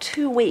like, you get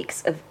 2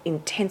 weeks of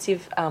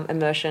intensive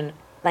immersion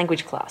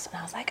language class. And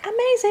I was like,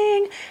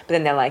 amazing. But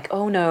then they're like,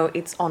 oh no,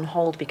 it's on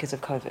hold because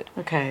of COVID.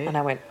 Okay. And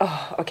I went,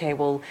 oh, okay,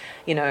 well,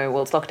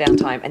 it's lockdown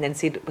time. And then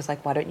Sid was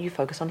like, why don't you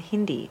focus on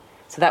Hindi?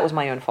 So that was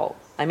my own fault.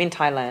 I'm in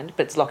Thailand,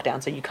 but it's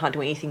lockdown, so you can't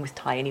do anything with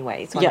Thai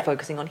anyway. So I'm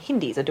focusing on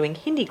Hindi, so doing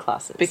Hindi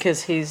classes.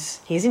 Because he's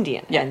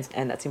Indian, yeah.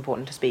 and that's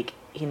important to speak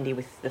Hindi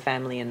with the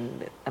family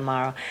and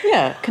Amara.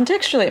 Yeah,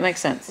 contextually it makes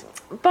sense.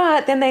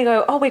 But then they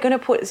go, oh, we're going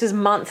to put, this is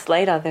months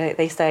later,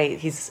 they say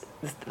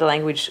the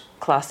language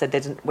class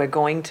said we're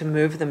going to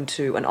move them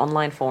to an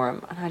online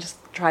forum. And I just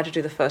tried to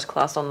do the first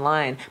class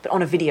online, but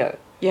on a video.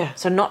 Yeah.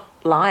 So not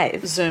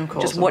live. Zoom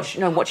calls. Just watch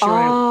your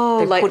own.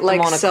 They like, put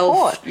them on a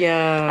court.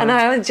 Yeah. And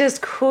I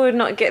just could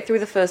not get through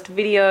the first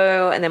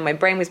video. And then my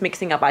brain was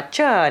mixing up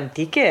Acha and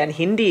Dike and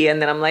Hindi.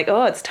 And then I'm like,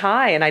 oh, it's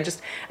Thai. And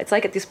it's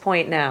like at this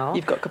point now.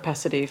 You've got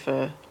capacity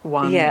for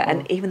one. Yeah.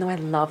 And even though I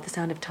love the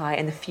sound of Thai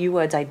and the few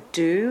words I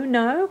do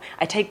know,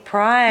 I take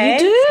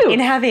pride in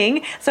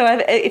having. So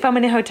if I'm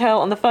in a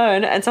hotel on the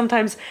phone and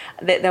sometimes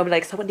they'll be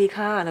like, Sawadee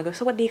ka. And I'll go,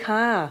 Sawadee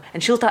ka.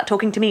 And she'll start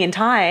talking to me in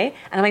Thai.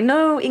 And I'm like,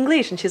 no,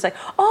 English. And she's like,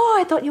 oh,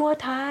 I thought you were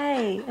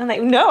Thai. I'm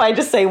like, no, I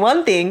just say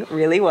one thing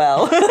really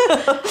well.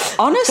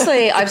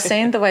 Honestly, I've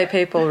seen the way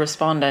people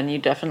respond, and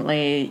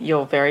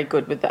you're very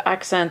good with the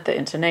accent, the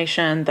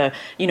intonation,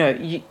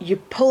 you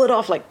pull it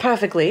off like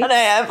perfectly. And I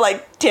have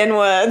like 10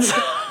 words.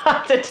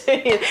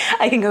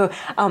 I can go,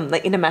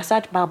 like in a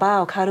massage, bao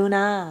bao,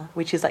 karuna,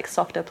 which is like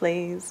softer,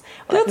 please.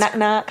 Or like nak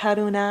nak,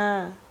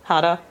 karuna,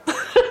 harder.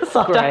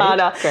 Softer,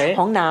 harder. Great.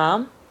 Hong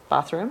nam,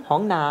 bathroom,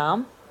 hong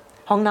nam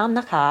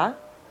naka.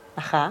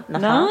 Nice.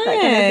 That kind of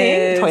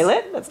thing.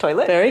 Toilet. That's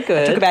toilet. Very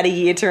good. It took about a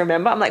year to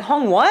remember. I'm like,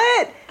 Hong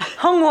what?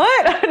 Hong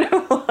what? I don't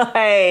know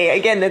why.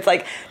 Again, it's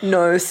like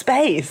no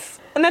space.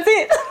 And that's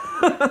it.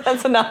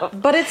 That's enough.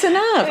 But it's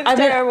enough. It's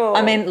terrible.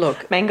 I mean,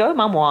 look. Mango,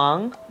 mam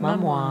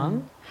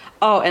wang.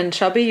 Oh, and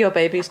chubby, your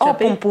baby's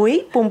chubby? Oh,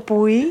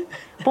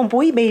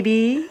 pompui,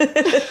 baby.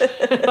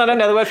 I don't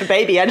know the word for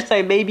baby. I just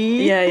say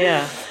baby.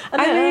 Yeah.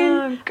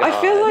 I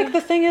feel like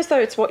the thing is, though,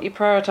 it's what you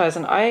prioritize.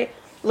 And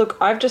Look,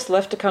 I've just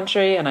left a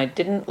country and I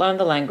didn't learn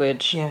the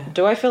language. Yeah.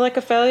 Do I feel like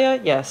a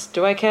failure? Yes.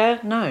 Do I care?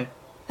 No.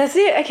 That's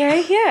it.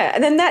 Okay, yeah.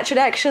 And then that should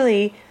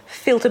actually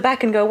filter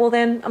back and go, well,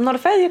 then I'm not a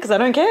failure because I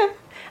don't care.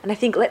 And I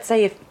think, let's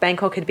say if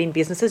Bangkok had been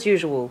business as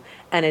usual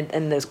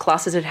and those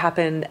classes had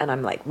happened and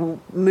I'm like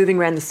moving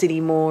around the city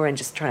more and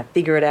just trying to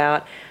figure it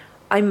out,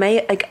 I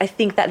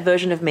think that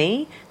version of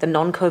me, the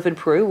non-COVID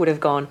Prue, would have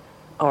gone,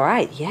 all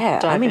right, yeah,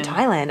 I'm in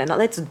Thailand and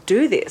let's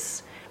do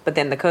this. But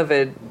then the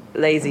COVID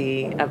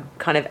lazy,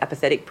 kind of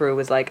apathetic Prue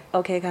was like,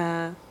 okay,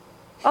 ka.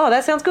 Oh,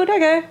 that sounds good,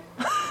 okay.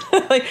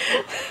 Like,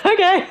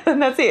 okay, and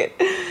that's it.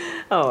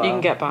 Oh, well. You can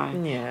get by.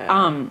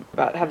 Yeah.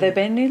 But have there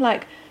been any,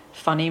 like,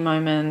 funny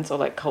moments or,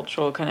 like,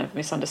 cultural kind of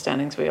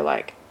misunderstandings where you're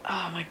like,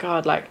 oh, my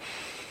God, like,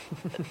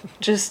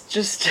 just...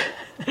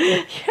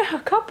 Yeah, a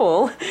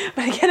couple.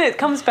 But again, it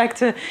comes back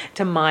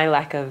to my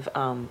lack of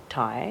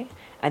Thai.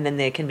 And then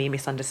there can be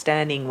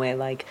misunderstanding where,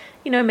 like,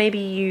 maybe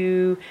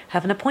you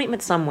have an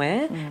appointment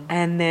somewhere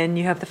and then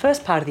you have the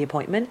first part of the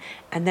appointment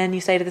and then you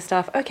say to the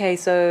staff, okay,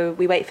 so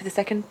we wait for the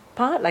second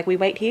part, like we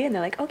wait here, and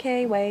they're like,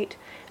 okay, wait.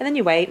 And then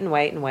you wait and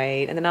wait and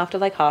wait. And then after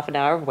like half an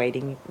hour of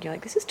waiting, you're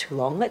like, this is too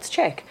long, let's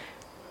check.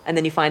 And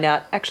then you find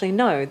out, actually,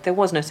 no, there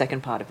was no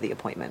second part of the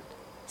appointment.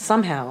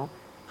 Somehow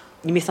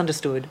you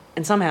misunderstood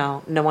and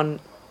somehow no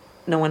one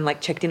like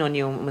checked in on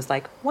you and was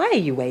like, why are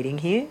you waiting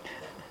here?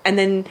 And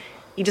then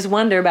you just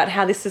wonder about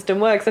how this system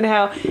works and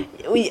how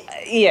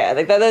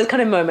like those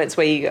kind of moments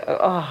where you go,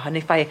 oh, and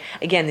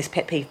again, this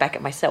pet peeve back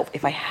at myself,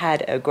 if I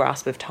had a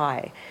grasp of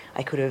Thai,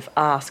 I could have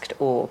asked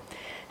or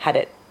had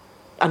it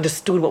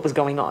understood what was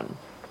going on.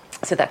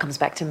 So that comes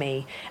back to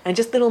me. And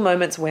just little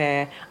moments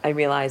where I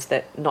realise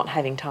that not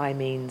having Thai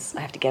means I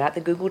have to get out the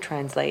Google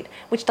Translate,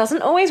 which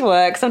doesn't always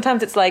work.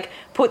 Sometimes it's like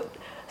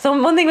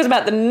one thing was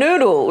about the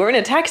noodle. We're in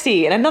a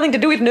taxi and it had nothing to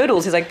do with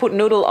noodles. He's like, put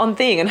noodle on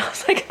thing. And I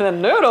was like, the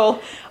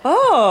noodle?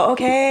 Oh,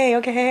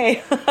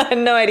 okay. I had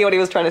no idea what he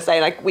was trying to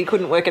say. Like, we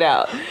couldn't work it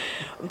out.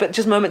 But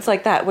just moments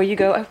like that where you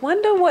go, I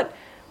wonder what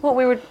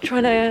we were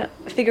trying to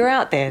figure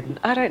out then.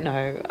 I don't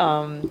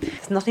know.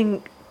 There's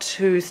nothing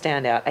too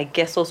stand out. I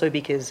guess also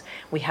because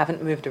we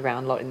haven't moved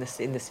around a lot in the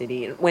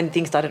city. When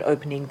things started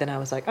opening, then I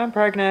was like, I'm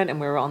pregnant,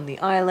 and we were on the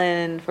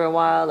island for a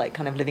while, like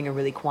kind of living a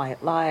really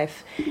quiet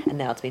life. And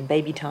now it's been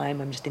baby time.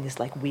 I'm just in this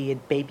like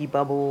weird baby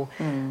bubble.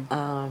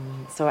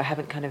 So I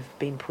haven't kind of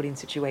been put in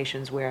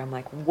situations where I'm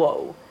like,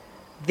 whoa,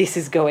 this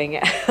is going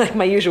like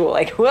my usual,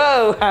 like,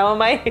 whoa, how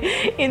am I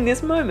in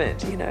this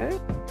moment, you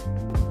know?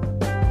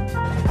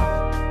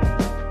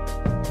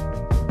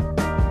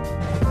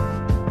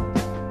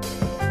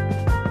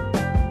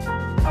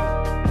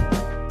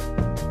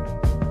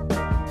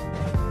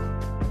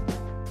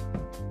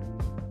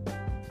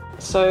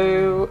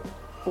 So,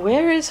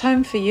 where is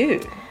home for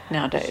you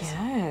nowadays?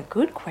 Yeah,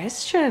 good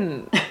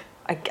question.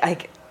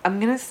 I'm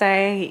going to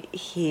say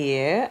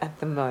here at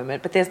the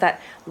moment, but there's that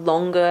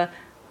longer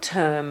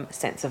term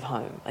sense of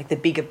home, like the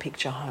bigger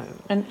picture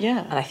home. And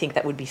And I think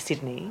that would be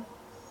Sydney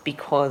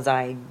because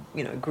I,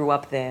 grew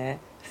up there,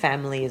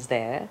 family is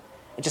there.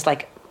 Just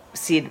like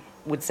Sid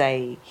would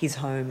say his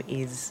home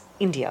is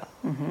India,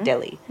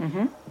 Delhi.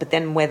 Mm-hmm. But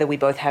then whether we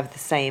both have the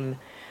same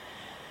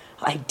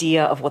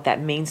idea of what that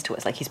means to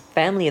us, like his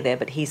family are there,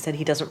 but he said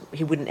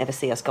he wouldn't ever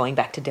see us going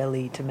back to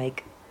Delhi to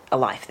make a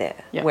life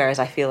there. Yeah. Whereas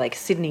I feel like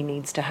Sydney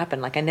needs to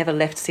happen. Like I never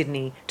left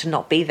Sydney to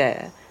not be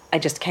there. I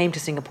just came to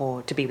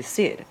Singapore to be with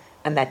Sid.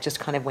 And that just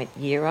kind of went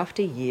year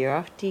after year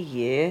after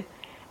year.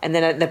 And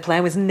then the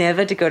plan was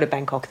never to go to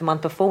Bangkok. The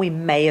month before, we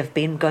may have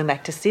been going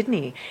back to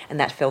Sydney. And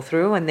that fell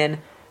through. And then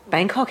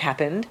Bangkok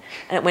happened.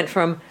 And it went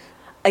from,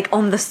 like,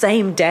 on the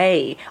same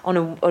day,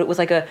 it was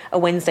like a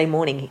Wednesday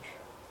morning.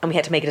 And we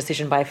had to make a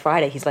decision by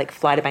Friday. He's like,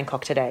 fly to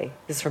Bangkok today.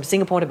 This is from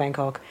Singapore to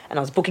Bangkok. And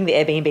I was booking the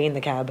Airbnb in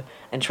the cab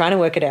and trying to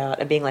work it out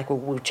and being like, well,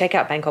 we'll check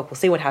out Bangkok. We'll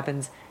see what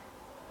happens.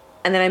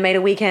 And then I made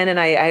a weekend and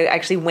I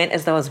actually went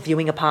as though I was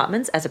viewing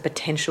apartments as a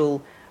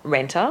potential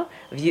renter.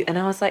 And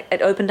I was like,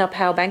 it opened up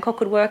how Bangkok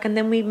could work. And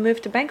then we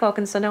moved to Bangkok.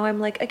 And so now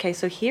I'm like, okay,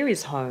 so here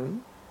is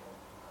home.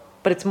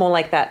 But it's more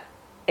like that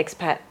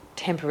expat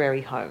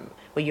temporary home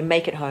where you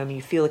make it home,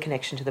 you feel a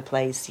connection to the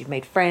place, you've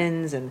made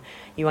friends and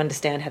you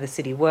understand how the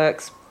city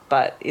works.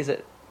 But is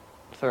it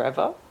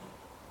forever?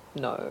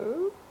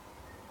 No.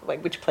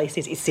 Like, which place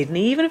is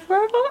Sydney even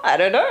forever? I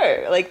don't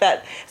know. Like,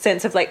 that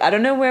sense of, like, I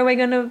don't know where we're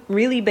going to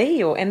really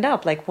be or end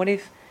up. Like, what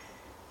if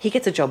he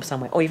gets a job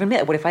somewhere? Or even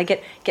better, what if I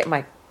get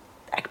my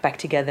act back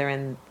together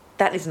and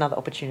that is another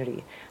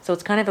opportunity? So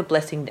it's kind of a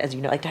blessing, as you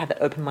know, like to have that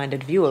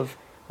open-minded view of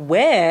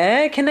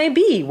where can I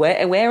be?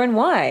 Where and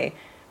why?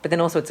 But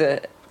then also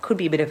could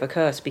be a bit of a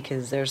curse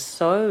because there's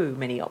so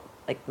many,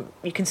 like,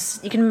 you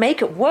can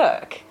make it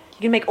work.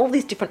 You can make all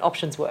these different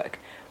options work.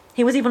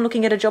 He was even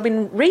looking at a job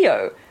in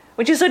Rio,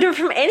 which is so different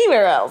from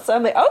anywhere else. So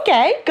I'm like,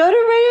 okay, go to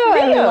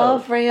Rio. I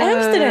love Rio.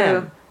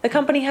 Amsterdam. The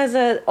company has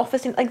an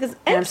office in, like, there's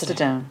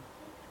Amsterdam.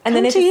 And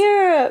Come then to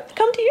Europe.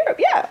 Come to Europe,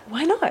 yeah.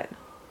 Why not?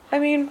 I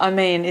mean,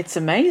 it's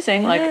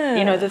amazing. Yeah. Like,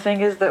 the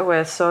thing is that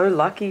we're so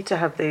lucky to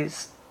have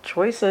these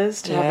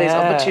choices, to have these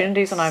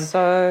opportunities, and I'm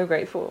so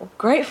grateful.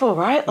 Grateful,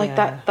 right? Like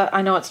Yeah. that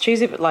I know it's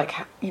cheesy, but like,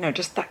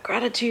 just that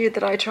gratitude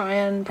that I try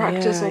and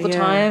practice all the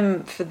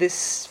time for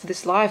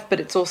this life.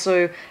 But it's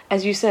also,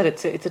 as you said,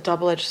 it's a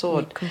double-edged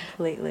sword.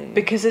 Completely.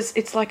 Because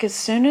it's like as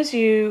soon as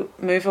you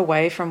move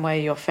away from where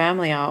your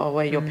family are or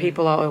where your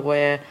people are or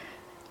where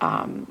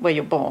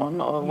you're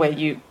born or where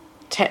you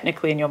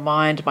technically in your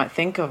mind might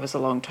think of as a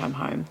long-term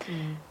home,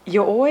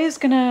 you're always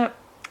gonna,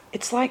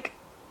 it's like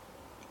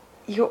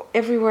you're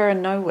everywhere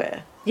and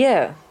nowhere.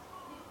 Yeah.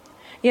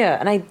 Yeah,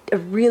 and I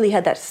really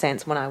had that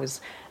sense when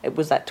it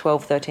was that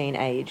 12, 13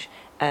 age,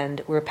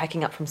 and we were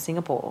packing up from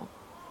Singapore,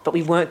 but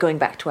we weren't going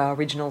back to our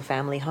original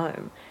family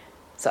home.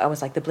 So I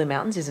was like, the Blue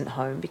Mountains isn't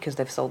home because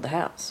they've sold the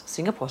house.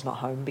 Singapore's not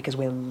home because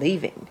we're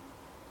leaving.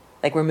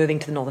 Like, we're moving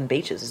to the Northern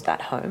Beaches. Is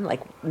that home?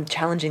 Like,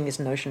 challenging this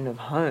notion of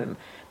home.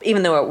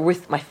 Even though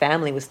with my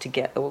family was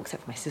together, well,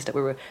 except for my sister,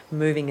 we were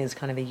moving as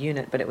kind of a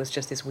unit, but it was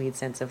just this weird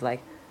sense of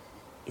like,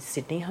 is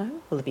Sydney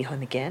home? Will it be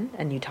home again?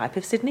 A new type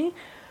of Sydney?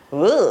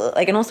 Ugh.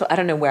 Like, and also, I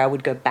don't know where I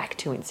would go back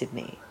to in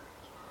Sydney.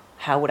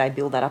 How would I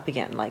build that up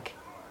again? Like,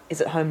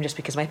 is it home just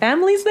because my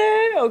family's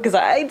there? Or because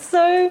I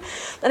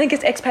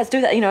guess expats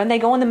do that, and they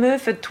go on the move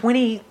for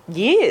 20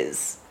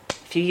 years. A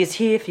few years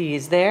here, a few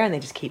years there, and they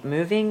just keep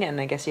moving.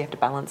 And I guess you have to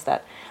balance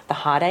that, the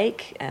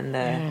heartache and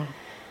the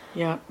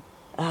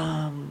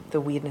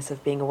weirdness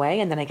of being away.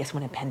 And then I guess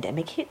when a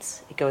pandemic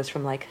hits, it goes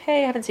from like,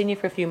 hey, I haven't seen you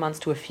for a few months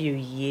to a few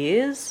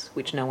years,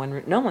 which no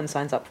one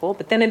signs up for.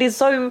 But then it is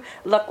so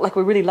like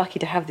we're really lucky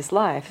to have this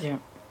life. Yeah.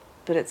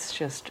 But it's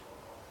just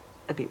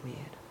a bit weird.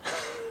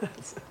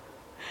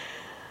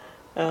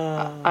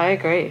 I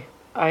agree.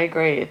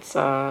 It's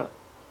I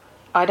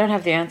don't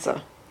have the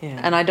answer. Yeah.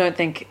 And I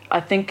think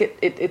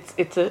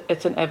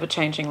it's an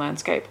ever-changing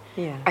landscape.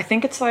 Yeah. I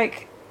think it's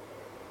like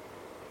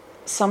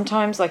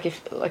sometimes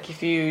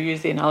if you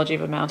use the analogy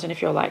of a mountain,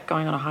 if you're like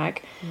going on a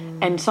hike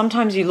and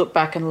sometimes you look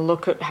back and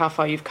look at how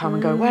far you've come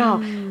and go, wow,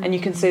 and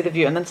you can see the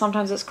view, and then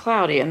sometimes it's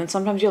cloudy, and then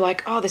sometimes you're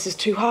like, oh, this is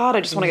too hard,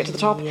 I just want to get to the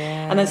top.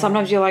 And then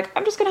sometimes you're like,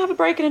 I'm just going to have a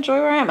break and enjoy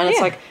where I am. And it's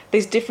like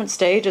these different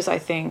stages, I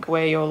think,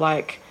 where you're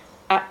like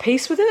at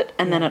peace with it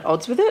and then at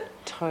odds with it.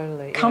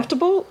 Totally.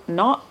 Comfortable,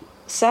 not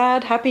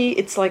sad, happy.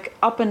 It's like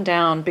up and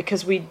down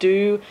because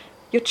you're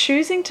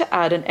choosing to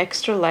add an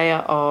extra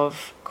layer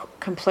of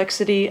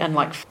complexity and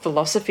like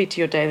philosophy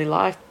to your daily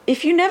life.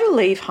 If you never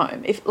leave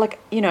home, if like,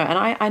 you know, and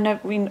I know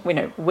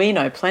we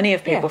know plenty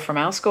of people from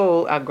our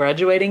school, our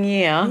graduating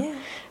year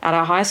at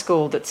our high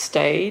school that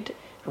stayed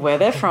where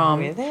they're from,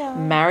 Where they are.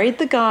 married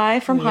the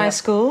guy from high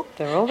school,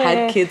 They're all there.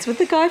 had kids with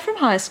the guy from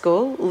high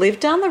school, lived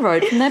down the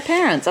road from their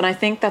parents. And I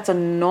think that's a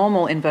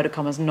normal, inverted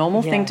commas,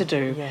 normal thing to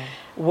do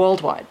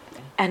worldwide.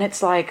 And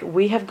it's like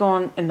we have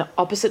gone in the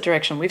opposite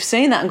direction. We've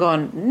seen that and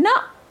gone,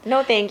 nah.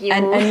 No, thank you.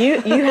 And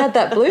you had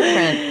that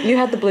blueprint. You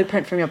had the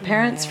blueprint from your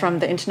parents, from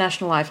the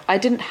international life. I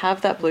didn't have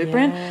that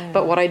blueprint,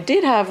 but what I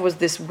did have was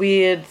this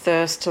weird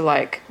thirst to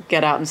like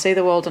get out and see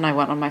the world. And I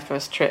went on my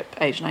first trip,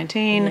 age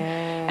 19,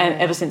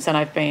 and ever since then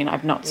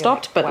I've not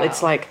stopped. But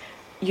it's like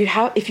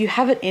if you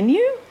have it in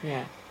you,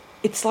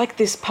 it's like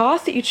this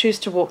path that you choose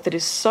to walk that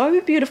is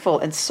so beautiful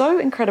and so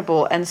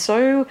incredible and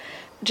so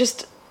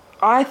just.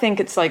 I think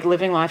it's like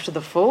living life to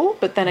the full.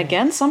 But then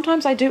again,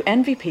 sometimes I do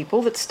envy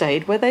people that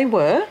stayed where they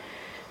were.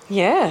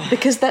 Yeah.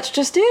 Because that's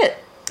just it.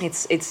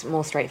 It's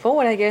more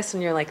straightforward, I guess,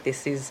 and you're like,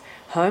 this is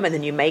home, and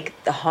then you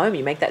make the home,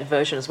 you make that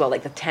version as well,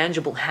 like the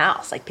tangible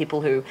house, like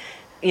people who,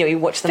 you know, you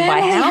watch them buy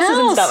Family houses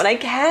and house. stuff, and I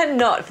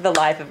cannot for the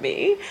life of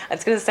me.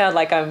 It's going to sound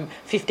like I'm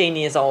 15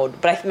 years old,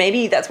 but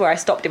maybe that's where I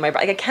stopped in my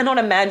brain. Like, I cannot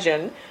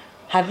imagine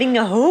having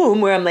a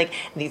home where I'm like,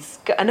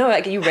 I know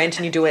like you rent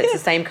and you do it, it's the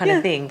same kind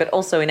of thing, but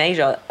also in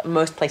Asia,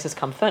 most places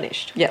come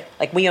furnished. Yeah.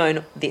 Like we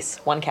own this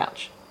one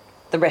couch.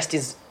 The rest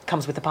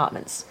comes with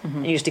apartments.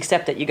 And you just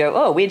accept it. You go,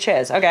 oh, weird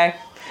chairs, okay.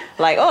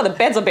 Like, oh, the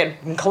bed's a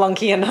bit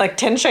clunky and like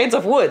 10 shades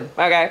of wood,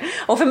 okay.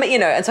 Or for me, you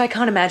know, and so I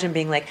can't imagine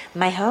being like,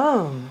 my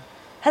home.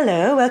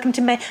 Hello, welcome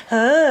to my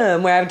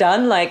home, where I've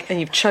done like And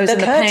you've chosen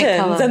the curtains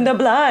paint colour. and the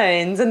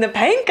blinds and the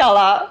paint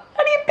colour.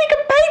 How do you pick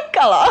a paint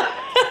colour?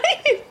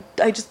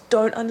 I just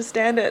don't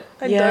understand it.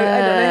 I don't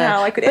know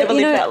how I could ever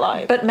live that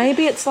life. But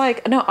maybe it's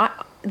like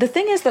the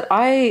thing is that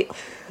I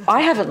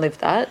haven't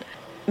lived that.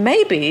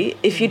 Maybe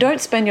if you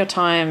don't spend your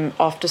time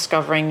off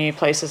discovering new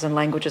places and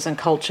languages and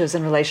cultures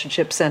and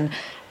relationships and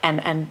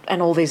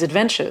all these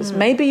adventures,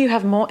 maybe you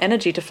have more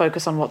energy to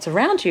focus on what's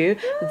around you,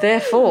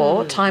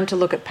 therefore time to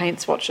look at paint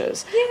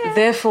swatches.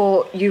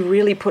 Therefore you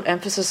really put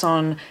emphasis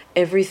on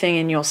everything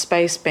in your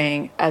space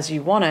being as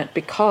you want it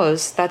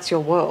because that's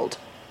your world.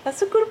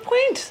 That's a good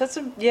point.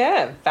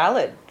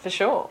 Valid for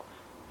sure.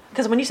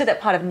 Because when you said that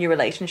part of new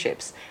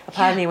relationships, a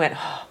part of me went,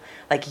 oh,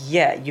 like,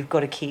 you've got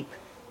to keep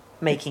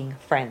making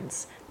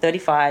friends.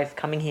 35,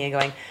 coming here,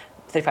 going,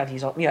 35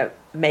 years old, you know,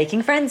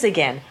 making friends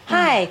again.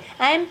 Hi,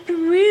 I'm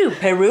Peru.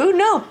 Peru?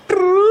 No,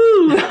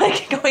 Peru.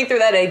 Like going through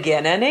that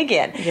again and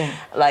again. Yeah.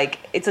 Like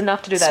it's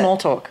enough to do that.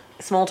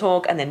 Small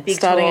talk and then big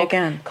Starting talk.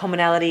 again.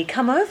 Commonality.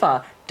 Come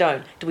over.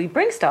 Don't. Do we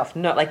bring stuff?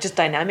 No, like just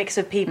dynamics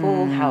of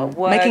people, how it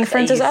works. Making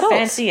friends Are as you adults.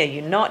 fancy? Are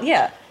you not?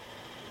 Yeah.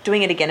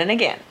 Doing it again and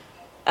again.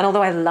 And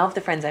although I love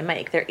the friends I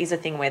make, there is a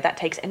thing where that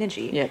takes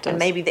energy. Yeah, it does. And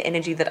maybe the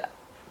energy that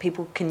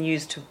people can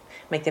use to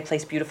make their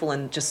place beautiful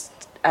and just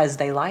as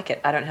they like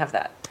it. I don't have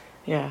that.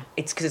 Yeah.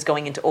 It's because it's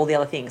going into all the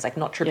other things, like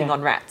not tripping Yeah.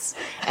 on rats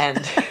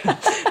and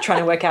trying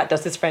to work out,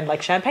 does this friend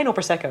like champagne or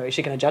Prosecco? Is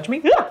she going to judge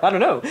me? I don't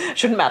know.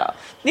 Shouldn't matter.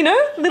 You know,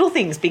 little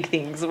things, big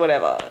things,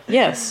 whatever.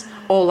 Yes.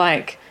 Or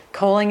like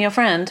calling your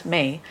friend,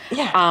 me,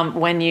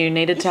 when you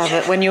needed to have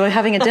it, when you were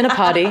having a dinner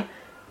party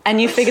and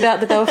you figured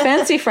out that they were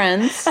fancy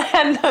friends.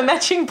 And the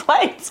matching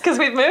plates, because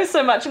we've moved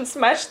so much and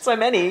smashed so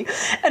many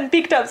and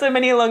picked up so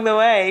many along the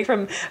way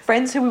from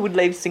friends who we would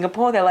leave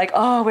Singapore. They're like,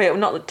 oh, we're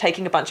not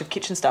taking a bunch of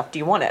kitchen stuff. Do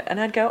you want it? And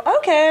I'd go,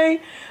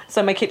 okay.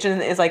 So my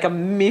kitchen is like a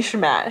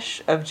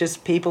mishmash of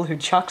just people who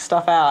chuck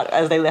stuff out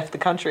as they left the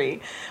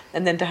country.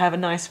 And then to have a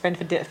nice friend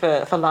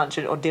for lunch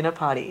or dinner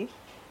party.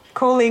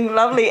 Calling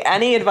lovely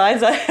Annie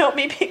advisor, help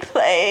me pick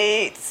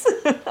plates.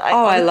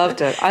 I loved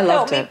it. I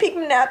loved Help me pick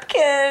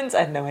napkins.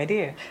 I had no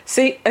idea.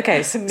 See, okay.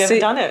 I've never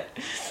done it.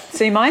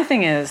 See, my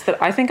thing is that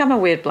I think I'm a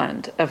weird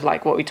blend of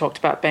like what we talked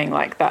about being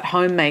like that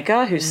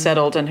homemaker who's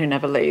settled and who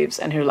never leaves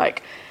and who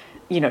like,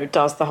 you know,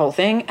 does the whole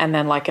thing. And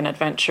then like an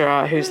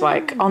adventurer who's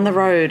like on the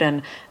road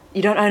and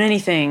you don't own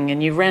anything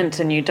and you rent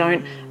and you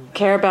don't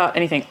care about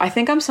anything. I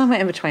think I'm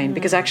somewhere in between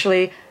because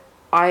actually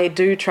I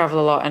do travel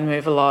a lot and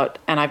move a lot.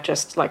 And I've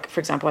just like, for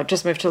example, I've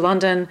just moved to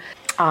London.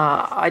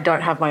 I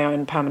don't have my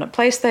own permanent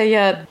place there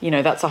yet. You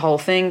know, that's a whole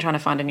thing, trying to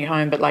find a new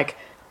home. But like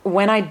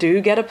when I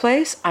do get a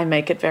place, I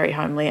make it very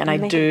homely and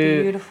Make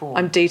it beautiful.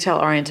 I'm detail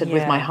oriented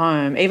with Yeah. my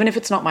home. Even if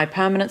it's not my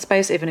permanent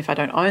space, even if I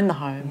don't own the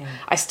home,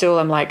 I still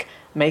am like,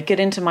 make it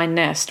into my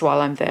nest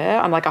while I'm there.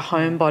 I'm like a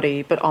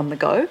homebody, but on the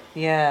go.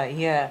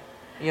 Yeah.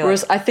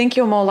 Whereas I think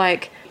you're more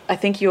like, I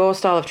think your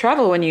style of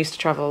travel when you used to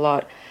travel a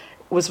lot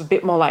was a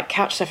bit more like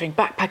couch surfing,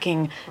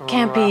 backpacking,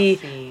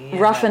 campy,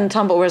 rough and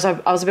tumble. Whereas I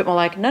was a bit more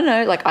like,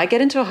 no, like I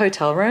get into a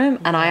hotel room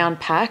and I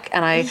unpack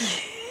and I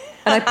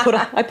put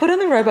on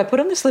the robe, I put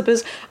on the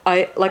slippers.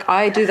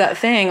 I do that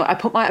thing. I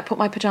put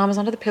my pajamas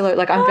under the pillow.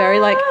 Like I'm very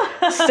like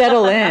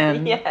settle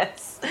in.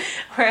 Yes.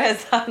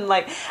 Whereas I'm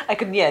like, I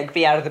could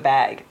be out of the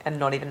bag and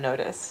not even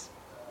notice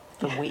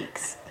for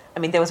weeks. I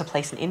mean, there was a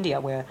place in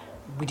India where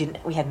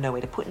we had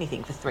nowhere to put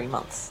anything for 3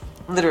 months.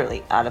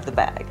 Literally out of the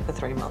bag for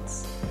 3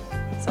 months.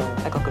 So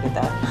I got good at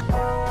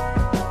that.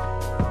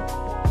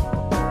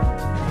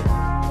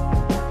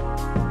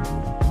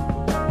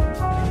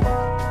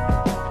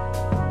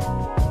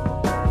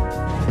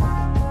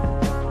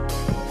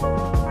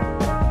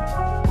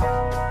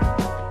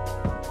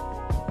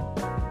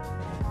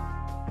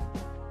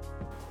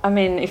 I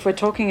mean, if we're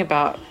talking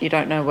about you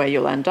don't know where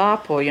you'll end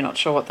up or you're not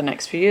sure what the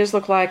next few years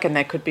look like and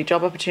there could be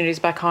job opportunities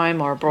back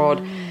home or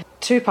abroad,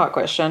 two-part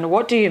question.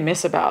 What do you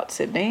miss about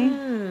Sydney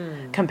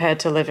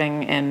compared to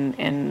living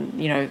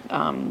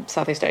in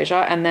Southeast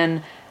Asia? And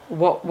then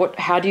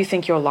how do you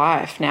think your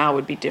life now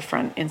would be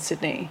different in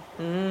Sydney?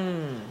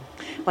 Well,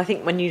 I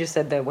think when you just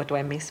said the what do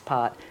I miss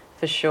part,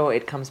 for sure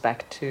it comes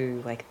back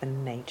to like the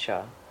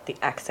nature, the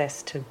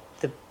access to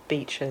the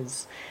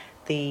beaches,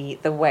 the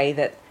way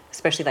that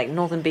especially like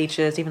northern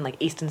beaches, even like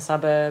eastern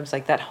suburbs,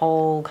 like that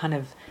whole kind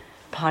of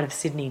part of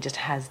Sydney just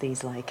has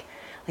these like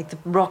the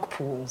rock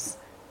pools,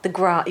 the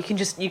grass.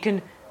 You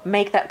can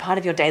make that part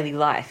of your daily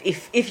life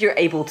if you're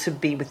able to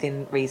be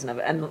within reason of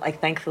it. And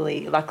like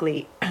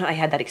luckily, I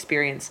had that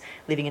experience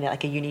living in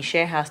like a uni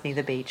share house near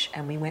the beach,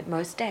 and we went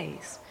most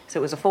days. So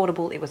it was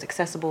affordable, it was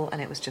accessible,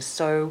 and it was just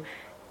so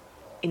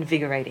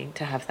invigorating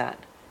to have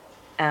that.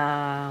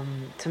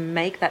 To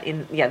make that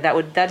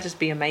that'd just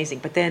be amazing.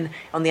 But then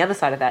on the other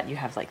side of that, you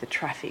have like the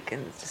traffic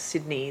and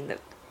Sydney that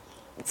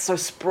it's so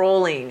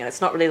sprawling, and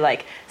it's not really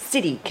like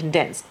city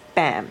condensed.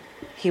 Bam,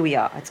 here we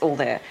are. It's all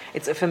there.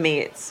 For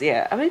me.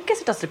 I mean, I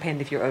guess it does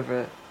depend if you're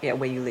over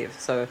where you live.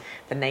 So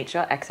the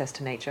nature, access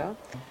to nature.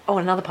 Oh,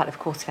 another part, of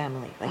course,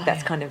 family. Like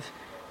that's kind of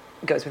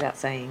goes without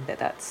saying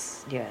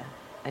that's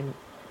I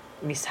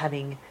miss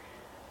having,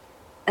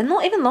 and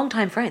not even long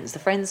time friends. The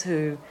friends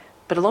who.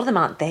 But a lot of them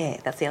aren't there.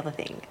 That's the other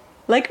thing.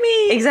 Like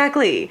me.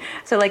 Exactly.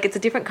 So, like, it's a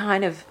different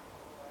kind of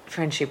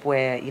friendship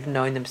where you've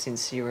known them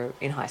since you were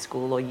in high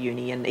school or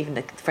uni, and even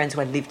the friends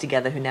who I lived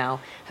together who now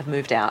have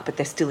moved out, but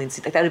they're still in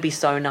Sydney. Like, that would be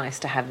so nice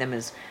to have them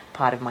as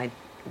part of my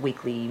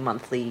weekly,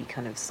 monthly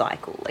kind of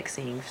cycle, like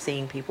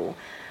seeing people.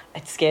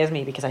 It scares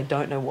me because I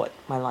don't know what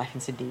my life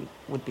in Sydney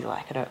would be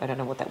like. I don't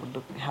know what that would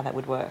look, how that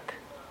would work.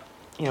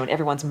 You know, and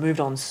everyone's moved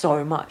on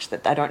so much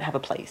that I don't have a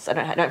place.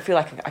 I don't feel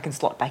like I can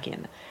slot back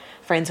in.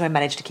 Friends who I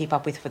managed to keep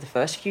up with for the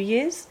first few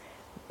years,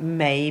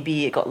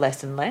 maybe it got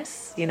less and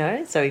less, you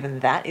know? So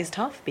even that is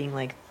tough, being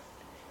like,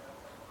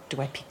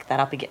 do I pick that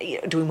up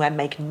again? Do I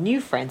make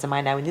new friends? Am I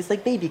now in this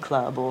like baby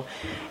club? Or,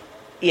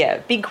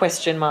 big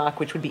question mark,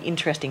 which would be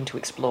interesting to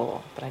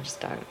explore, but I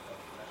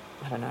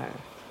don't know.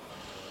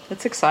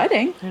 It's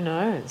exciting. Who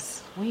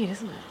knows? Weird,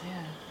 isn't it?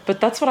 Yeah.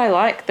 But that's what I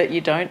like, that we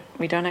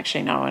don't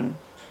actually know, and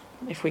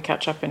if we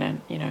catch up in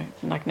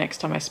like next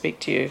time I speak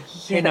to you.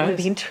 Yeah, that would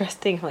be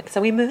interesting. Like, so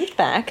we moved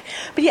back.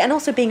 But and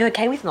also being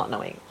okay with not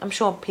knowing. I'm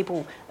sure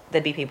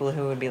there'd be people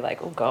who would be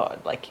like, oh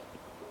God, like,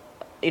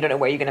 you don't know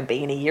where you're going to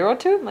be in a year or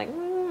two. I'm like,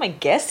 I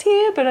guess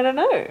here, but I don't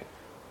know.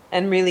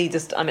 And really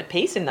just, I'm at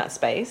peace in that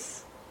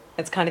space.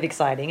 It's kind of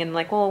exciting. And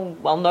like, well,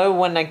 I'll know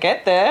when I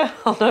get there.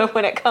 I'll know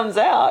when it comes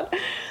out.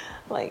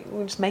 Like,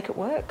 we'll just make it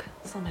work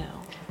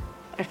somehow.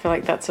 I feel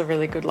like that's a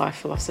really good life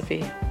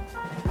philosophy.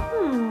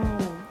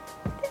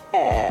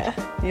 Yeah.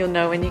 You'll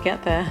know when you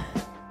get there.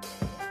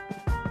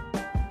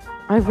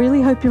 I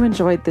really hope you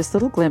enjoyed this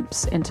little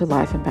glimpse into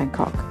life in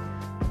Bangkok.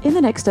 In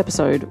the next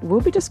episode,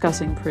 we'll be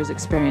discussing Pru's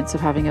experience of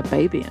having a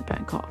baby in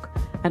Bangkok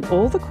and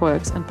all the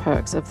quirks and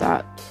perks of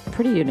that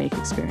pretty unique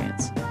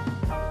experience.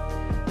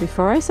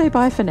 Before I say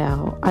bye for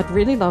now, I'd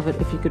really love it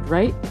if you could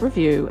rate,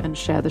 review, and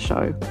share the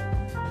show.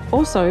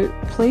 Also,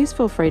 please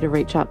feel free to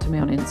reach out to me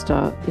on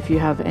Insta if you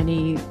have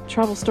any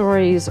travel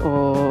stories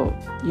or,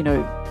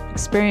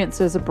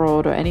 experiences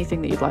abroad or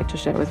anything that you'd like to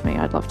share with me.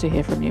 I'd love to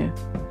hear from you.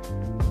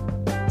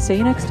 See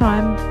you next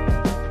time.